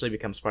eventually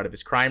becomes part of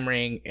his crime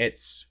ring.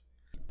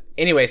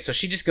 Anyway, so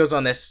she just goes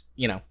on this,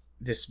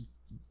 this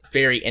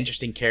very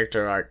interesting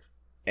character arc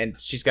and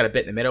she's got a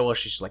bit in the middle where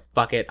she's just like,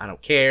 fuck it, I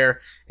don't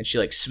care, and she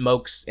like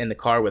smokes in the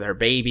car with her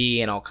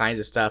baby and all kinds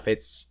of stuff.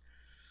 It's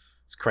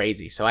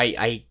crazy. So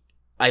I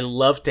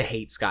love to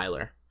hate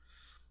Skylar.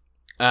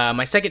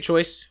 My second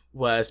choice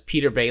was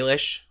Peter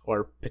Baelish,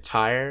 or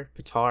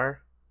Pitar.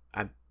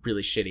 I'm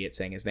really shitty at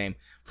saying his name,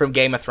 from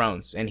Game of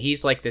Thrones, and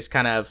he's like this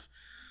kind of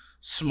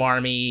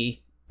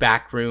smarmy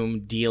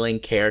backroom dealing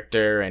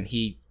character, and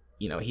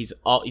he's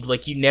all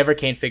like, you never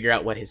can figure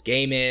out what his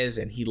game is,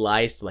 and he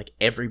lies to like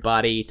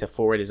everybody to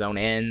forward his own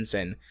ends.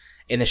 And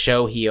in the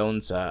show, he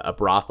owns a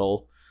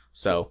brothel,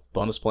 so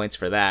bonus points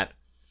for that.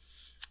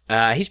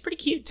 He's pretty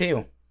cute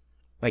too.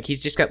 Like,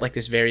 he's just got like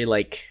this very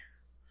like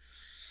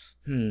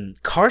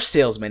car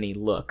salesman-y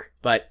look,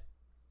 but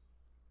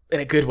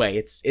in a good way.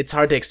 It's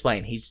hard to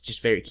explain. He's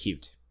just very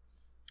cute.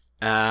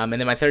 And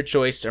then my third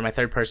choice, or my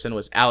third person,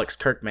 was Alex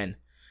Kirkman,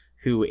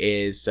 who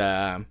is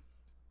on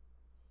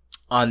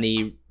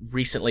the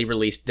recently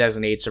released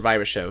Designated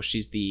Survivor show.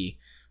 She's the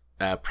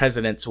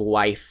president's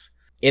wife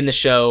in the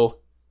show.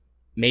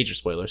 Major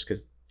spoilers,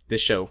 because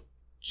this show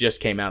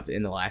just came out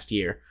in the last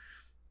year.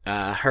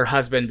 Her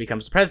husband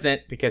becomes the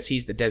president because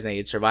he's the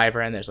designated survivor,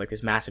 and there's like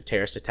this massive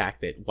terrorist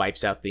attack that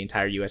wipes out the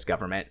entire U.S.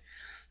 government.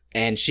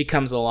 And she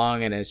comes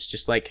along, and it's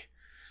just like,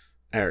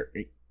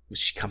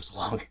 she comes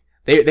along.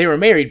 They were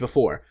married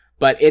before,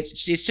 but it's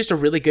just a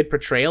really good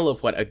portrayal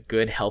of what a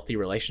good, healthy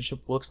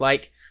relationship looks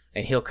like.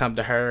 And he'll come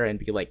to her and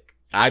be like,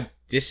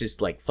 this is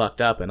like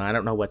fucked up, and I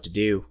don't know what to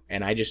do,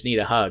 and I just need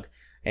a hug.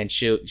 And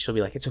she'll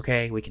be like, it's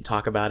okay, we can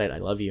talk about it. I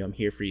love you. I'm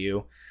here for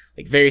you.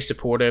 Like, very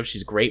supportive.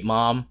 She's a great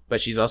mom, but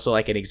she's also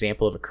like an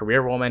example of a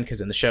career woman,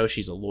 because in the show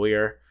she's a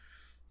lawyer.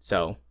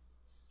 So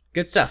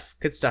good stuff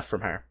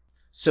from her.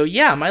 So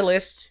yeah, my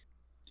list,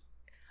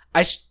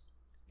 I think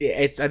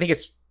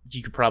it's,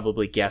 you could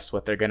probably guess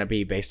what they're going to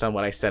be based on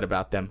what I said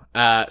about them.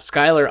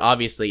 Skylar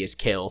obviously is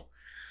Kill.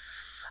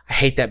 I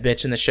hate that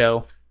bitch in the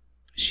show.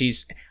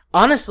 She's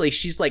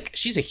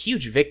a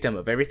huge victim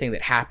of everything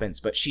that happens,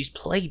 but she's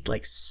played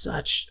like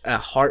such a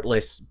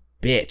heartless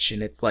bitch,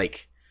 and it's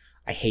like,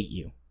 I hate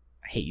you.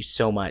 I hate you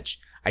so much.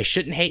 I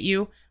shouldn't hate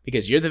you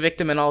because you're the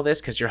victim in all this,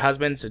 because your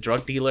husband's a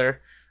drug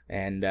dealer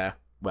and,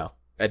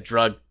 a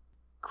drug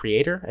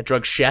creator, a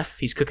drug chef.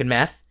 He's cooking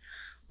meth,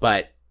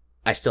 but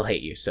I still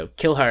hate you. So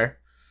kill her.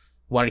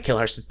 Wanted to kill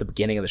her since the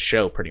beginning of the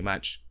show, pretty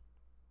much.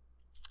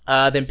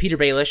 Then Peter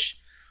Baelish.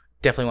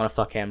 Definitely want to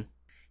fuck him.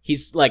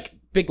 He's like,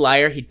 big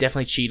liar. He'd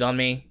definitely cheat on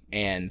me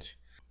and,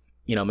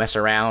 mess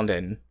around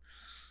and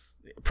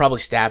probably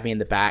stab me in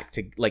the back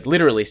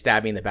literally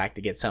stab me in the back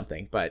to get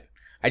something. But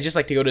I just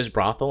like to go to his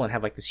brothel and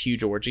have like this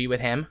huge orgy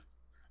with him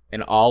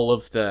and all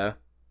of the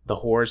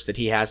whores that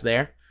he has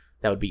there.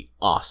 That would be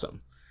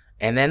awesome.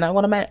 And then I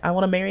want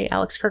to marry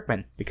Alex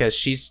Kirkman, because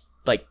she's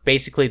like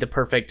basically the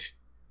perfect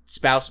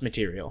spouse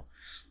material.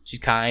 She's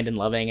kind and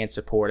loving and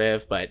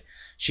supportive, but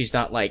she's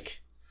not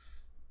like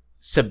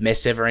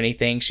submissive or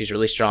anything. She's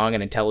really strong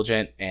and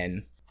intelligent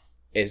and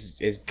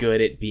is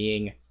good at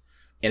being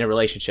in a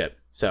relationship.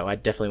 So I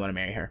definitely want to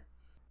marry her.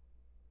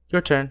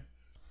 Your turn.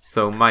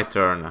 So my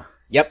turn.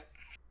 Yep.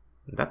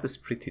 That is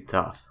pretty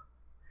tough.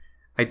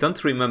 I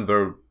don't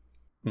remember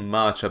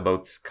much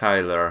about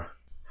Skylar.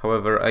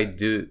 However, I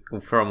do,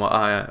 from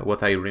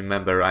what I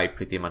remember, I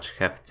pretty much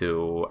have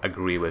to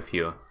agree with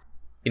you.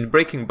 In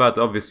Breaking Bad,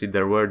 obviously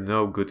there were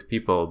no good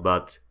people,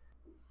 but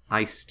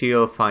I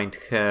still find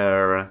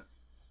her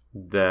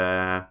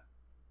the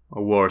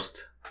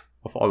worst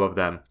of all of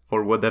them,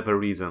 for whatever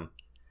reason.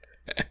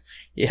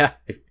 Yeah.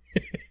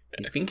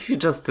 I think she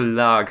just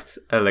lacked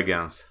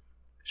elegance.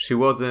 She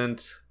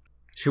wasn't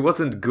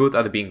good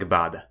at being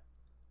bad.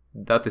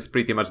 That is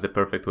pretty much the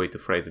perfect way to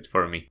phrase it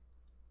for me.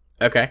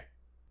 Okay.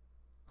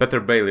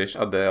 Peter Baelish,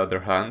 on the other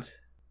hand,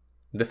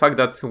 the fact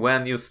that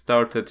when you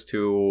started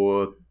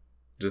to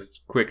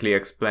just quickly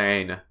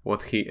explain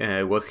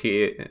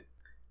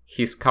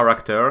his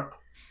character,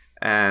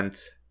 and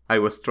I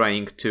was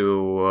trying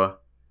to,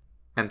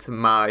 and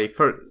my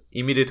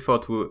immediate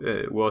thought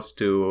was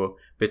to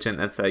pitch in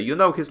and say,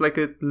 he's like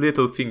a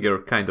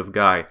Littlefinger kind of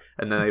guy,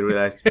 and then I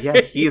realized, yeah,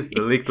 he's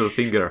the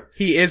Littlefinger.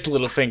 He is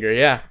Littlefinger,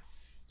 yeah.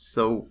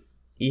 So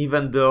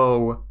even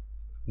though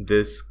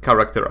this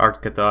character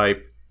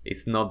archetype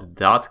is not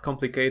that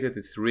complicated,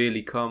 it's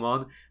really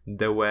common,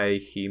 the way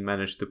he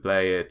managed to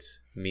play it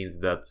means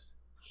that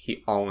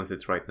he owns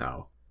it right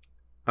now.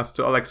 As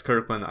to Alex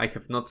Kirkman, I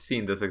have not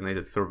seen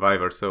Designated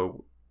Survivor,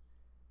 so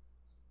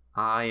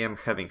I am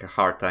having a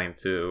hard time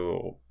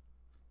to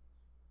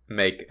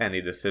make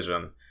any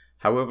decision.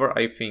 However,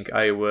 I think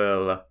I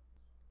will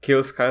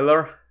kill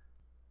Skylar.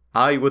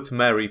 I would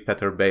marry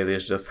Peter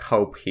Baelish, just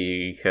hope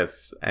he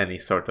has any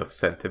sort of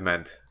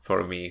sentiment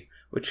for me,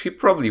 which he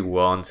probably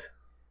won't.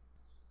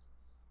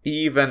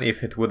 Even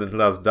if it wouldn't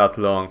last that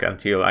long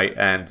until I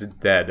end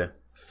dead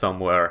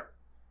somewhere.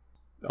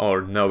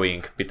 Or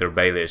knowing Peter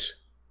Baelish.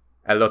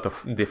 A lot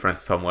of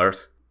different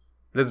somewheres.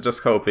 Let's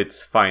just hope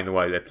it's fine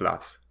while it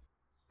lasts.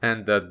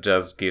 And that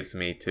just leaves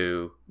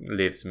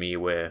me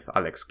with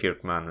Alex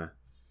Kirkman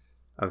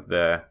as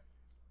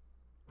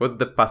what's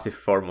the passive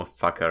form of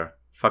fucker?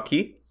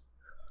 Fucky?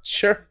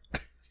 Sure.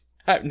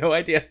 I have no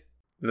idea.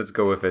 Let's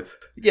go with it.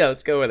 Yeah,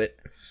 let's go with it.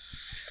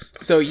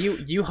 So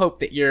you hope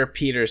that you're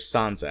Peter's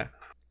Sansa,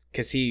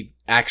 because he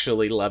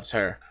actually loves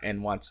her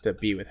and wants to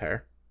be with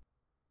her.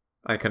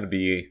 I can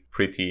be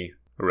pretty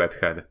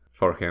redhead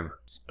for him.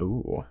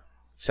 Ooh,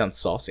 sounds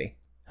saucy.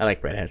 I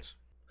like redheads.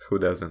 Who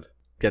doesn't?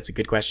 That's a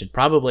good question.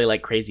 Probably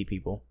like crazy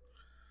people.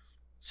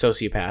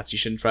 Sociopaths, you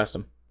shouldn't trust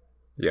them.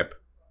 Yep.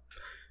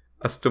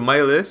 As to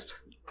my list,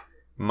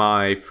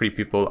 my 3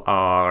 people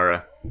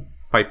are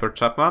Piper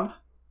Chapman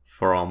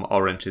from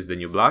Orange is the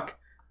New Black,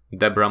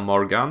 Deborah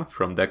Morgan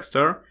from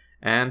Dexter,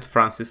 and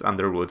Frances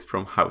Underwood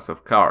from House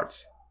of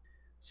Cards.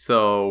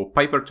 So,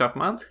 Piper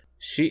Chapman,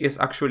 she is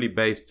actually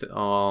based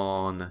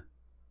on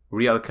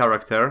real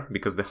character,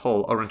 because the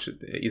whole Orange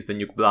is the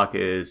New Black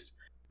is,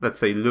 let's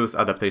say, loose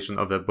adaptation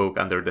of a book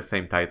under the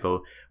same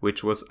title,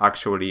 which was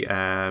actually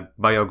a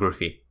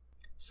biography.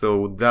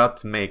 So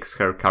that makes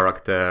her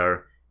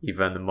character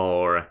even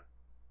more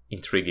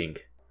intriguing,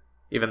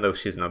 even though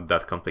she's not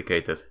that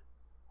complicated.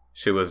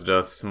 She was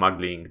just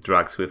smuggling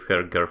drugs with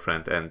her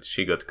girlfriend and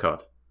she got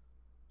caught.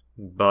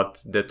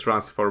 But the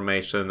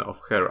transformation of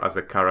her as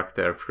a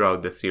character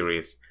throughout the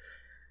series,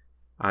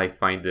 I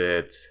find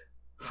it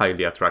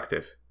highly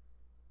attractive.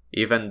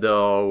 Even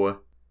though,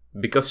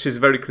 because she's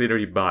very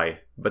clearly bi,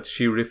 but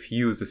she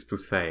refuses to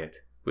say it,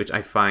 which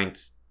I find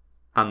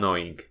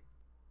annoying.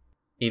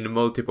 In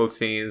multiple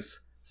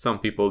scenes, some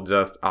people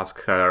just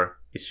ask her,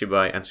 is she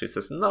bi? And she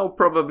says, no,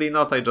 probably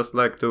not, I just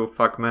like to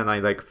fuck men, I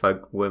like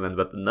fuck women.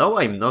 But no,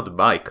 I'm not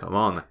bi, come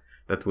on.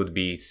 That would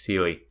be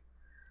silly.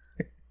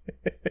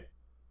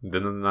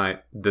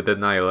 The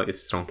denial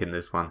is strong in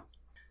this one.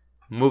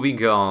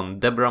 Moving on,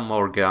 Deborah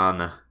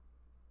Morgan.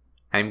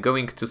 I'm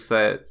going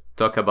to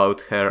talk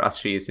about her as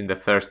she is in the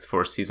first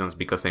 4 seasons,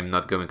 because I'm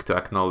not going to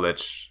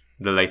acknowledge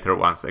the later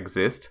ones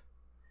exist.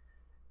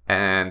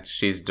 And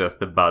she's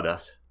just a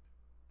badass.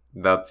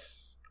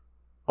 That's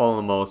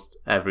almost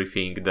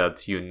everything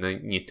that you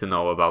need to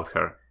know about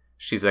her.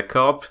 She's a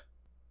cop,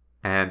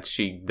 and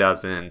she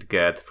doesn't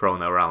get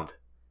thrown around.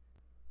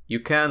 You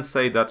can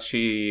say that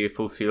she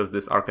fulfills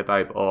this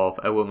archetype of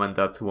a woman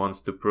that wants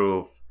to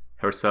prove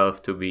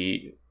herself to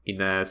be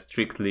in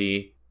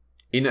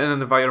an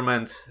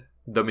environment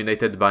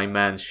dominated by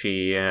men.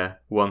 She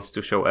wants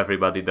to show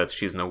everybody that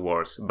she's no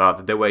worse,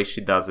 but the way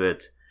she does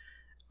it,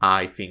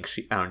 I think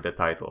she earned the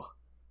title.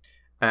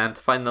 And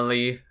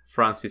finally,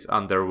 Frances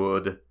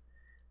Underwood.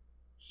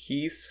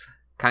 He's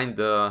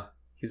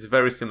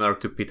very similar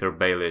to Peter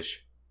Baelish.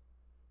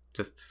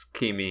 Just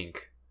scheming,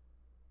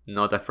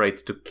 not afraid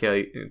to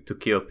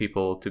kill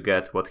people to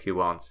get what he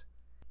wants.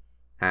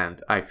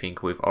 And I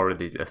think we've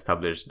already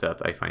established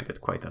that I find it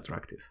quite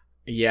attractive.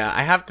 Yeah,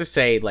 I have to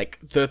say, like,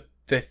 the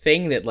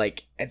thing that,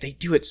 like, they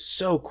do it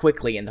so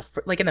quickly in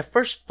the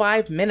first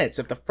 5 minutes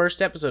of the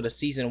first episode of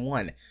season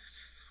 1,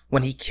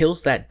 when he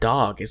kills that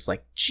dog, is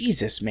like,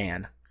 Jesus,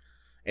 man.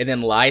 And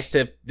then lies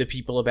to the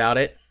people about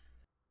it.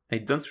 I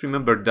don't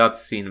remember that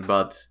scene,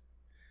 but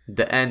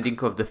the ending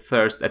of the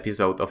first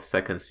episode of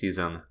second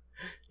season.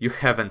 You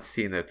haven't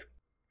seen it.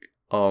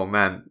 Oh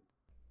man.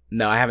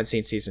 No, I haven't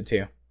seen season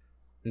 2.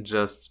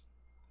 Just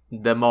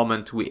the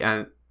moment we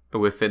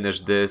finish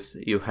this,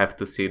 you have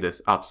to see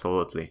this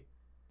absolutely.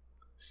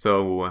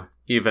 So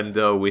even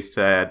though we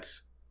said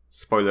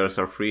spoilers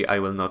are free, I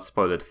will not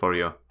spoil it for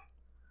you.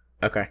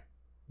 Okay.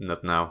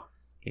 Not now.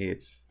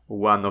 It's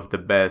one of the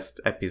best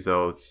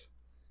episodes.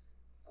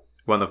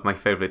 One of my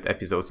favorite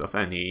episodes of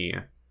any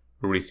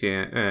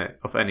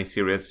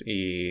series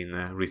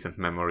in recent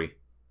memory.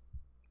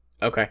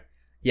 Okay.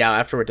 Yeah,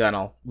 after we're done,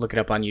 I'll look it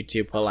up on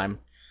YouTube while I'm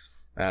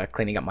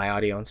cleaning up my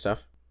audio and stuff.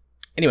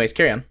 Anyways,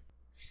 carry on.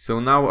 So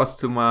now as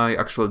to my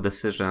actual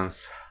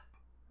decisions.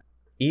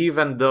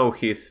 Even though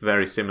he's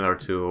very similar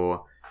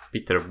to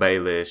Peter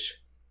Baelish,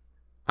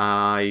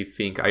 I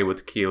think I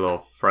would kill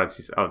off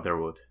Frances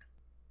Underwood.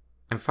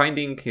 I'm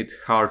finding it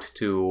hard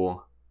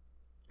to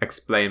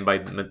explain by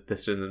the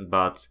decision,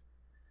 but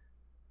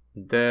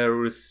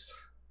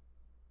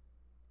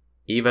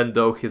even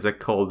though he's a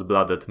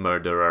cold-blooded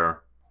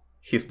murderer,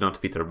 he's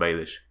not Peter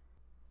Baelish.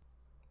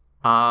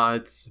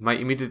 My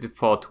immediate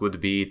thought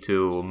would be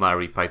to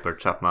marry Piper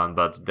Chapman,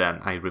 but then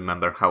I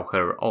remember how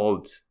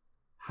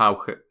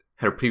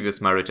her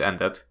previous marriage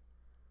ended,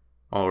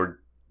 or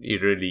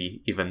it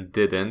really even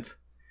didn't.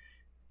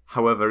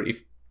 However,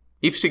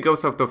 if she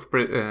goes out of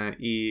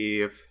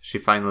if she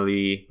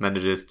finally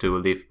manages to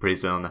leave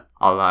prison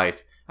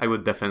alive, I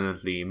would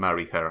definitely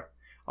marry her.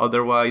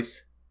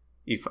 Otherwise,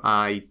 if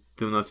I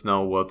do not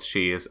know what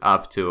she is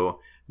up to,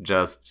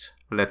 just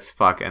let's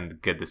fuck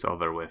and get this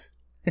over with.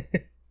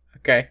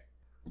 Okay.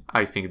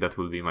 I think that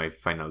will be my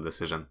final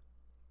decision.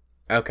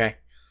 Okay.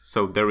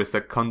 So there is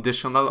a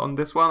conditional on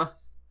this one?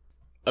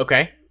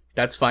 Okay,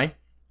 that's fine.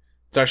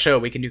 It's our show,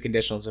 we can do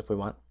conditionals if we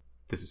want.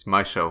 This is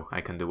my show,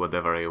 I can do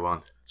whatever I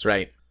want. That's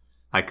right.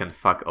 I can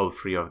fuck all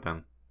 3 of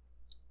them.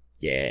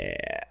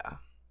 Yeah.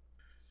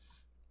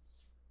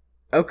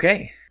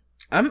 Okay.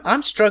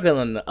 I'm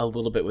struggling a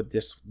little bit with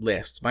this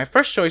list. My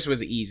first choice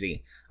was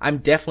easy. I'm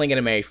definitely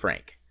gonna marry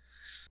Frank.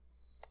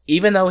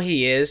 even though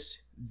he is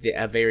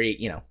a very,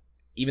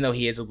 even though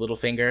he is a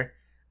Littlefinger,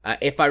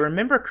 if I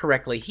remember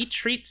correctly, he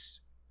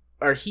treats,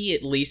 or he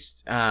at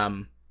least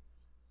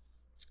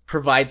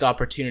provides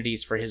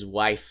opportunities for his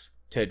wife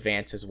to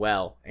advance as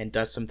well, and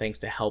does some things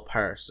to help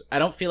her. So I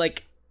don't feel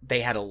like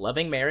they had a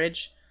loving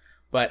marriage,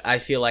 but I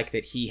feel like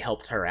that he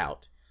helped her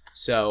out.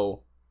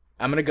 So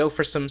I'm gonna go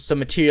for some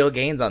material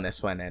gains on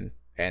this one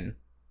and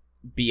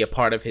be a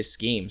part of his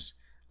schemes.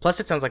 Plus,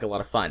 it sounds like a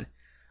lot of fun.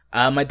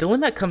 My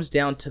dilemma comes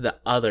down to the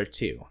other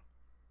two.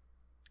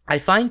 I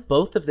find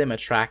both of them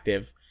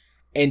attractive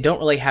and don't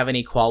really have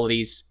any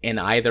qualities in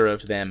either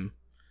of them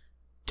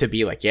to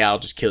be like, yeah, I'll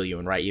just kill you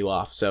and write you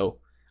off. So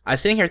I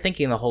was sitting here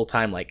thinking the whole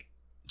time, like,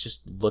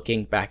 just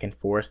looking back and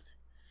forth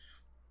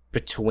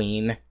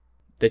between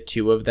the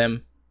two of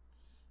them.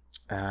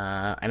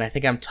 And I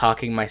think I'm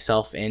talking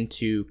myself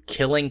into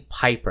killing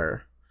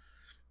Piper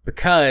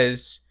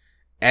because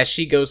as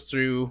she goes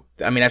through,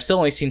 I mean, I've still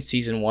only seen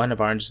season 1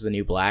 of Orange is the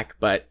New Black,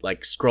 but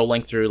like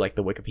scrolling through like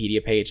the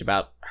Wikipedia page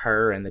about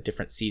her and the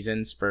different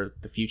seasons for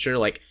the future,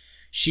 like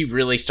she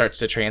really starts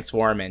to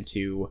transform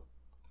into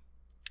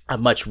a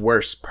much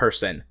worse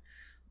person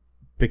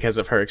because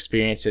of her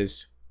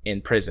experiences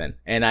in prison.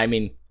 And I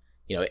mean,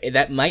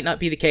 that might not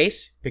be the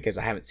case because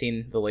I haven't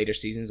seen the later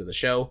seasons of the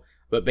show,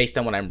 but based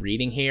on what I'm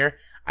reading here,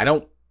 I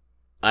don't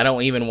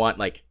even want,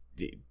 like,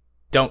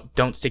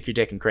 don't stick your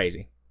dick in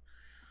crazy.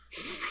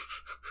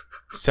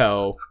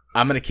 So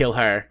I'm gonna kill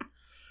her,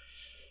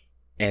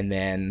 and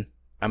then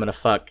I'm gonna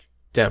fuck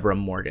Deborah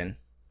Morgan.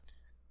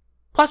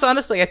 Plus,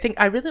 honestly, I think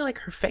I really like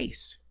her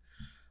face.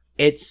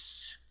 That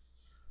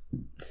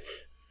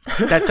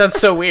sounds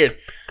so weird,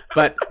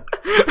 but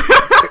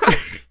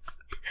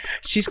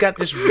she's got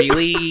this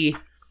really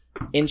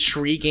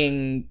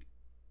intriguing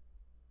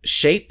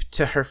shape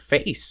to her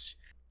face.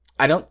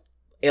 I don't,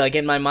 like,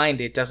 in my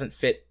mind, it doesn't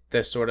fit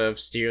the sort of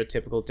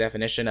stereotypical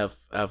definition of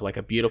like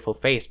a beautiful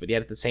face, but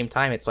yet at the same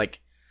time, it's like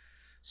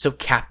so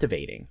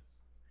captivating.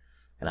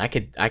 And I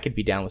could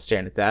be down with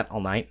staring at that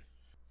all night.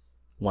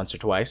 Once or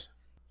twice.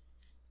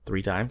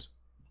 3 times.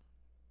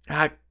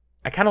 I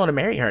kind of want to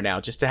marry her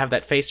now just to have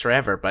that face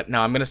forever, but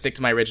no, I'm going to stick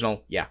to my original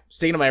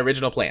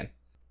plan.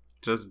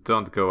 Just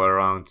don't go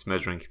around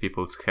measuring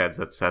people's heads,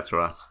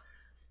 etc.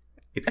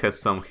 It has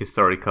some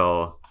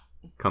historical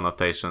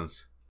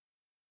connotations.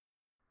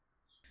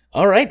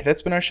 All right,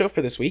 that's been our show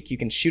for this week. You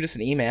can shoot us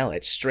an email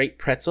at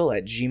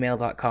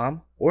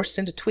straightpretzel@gmail.com or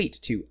send a tweet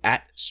to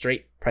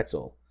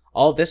 @straightpretzel.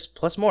 All of this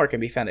plus more can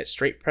be found at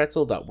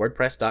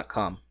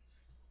straightpretzel.wordpress.com.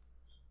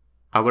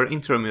 Our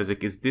intro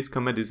music is Disco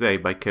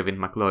Medusae by Kevin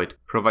MacLeod,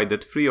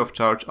 provided free of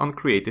charge on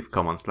Creative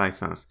Commons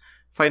license.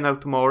 Find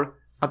out more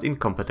at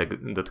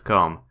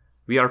incompetech.com.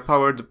 We are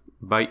powered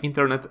by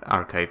Internet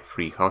Archive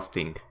free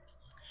hosting.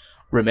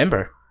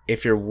 Remember,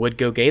 if your would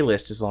go gay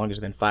list is longer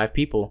than 5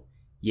 people,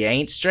 you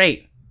ain't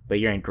straight,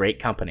 but you're in great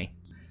company.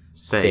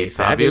 Stay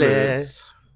fabulous.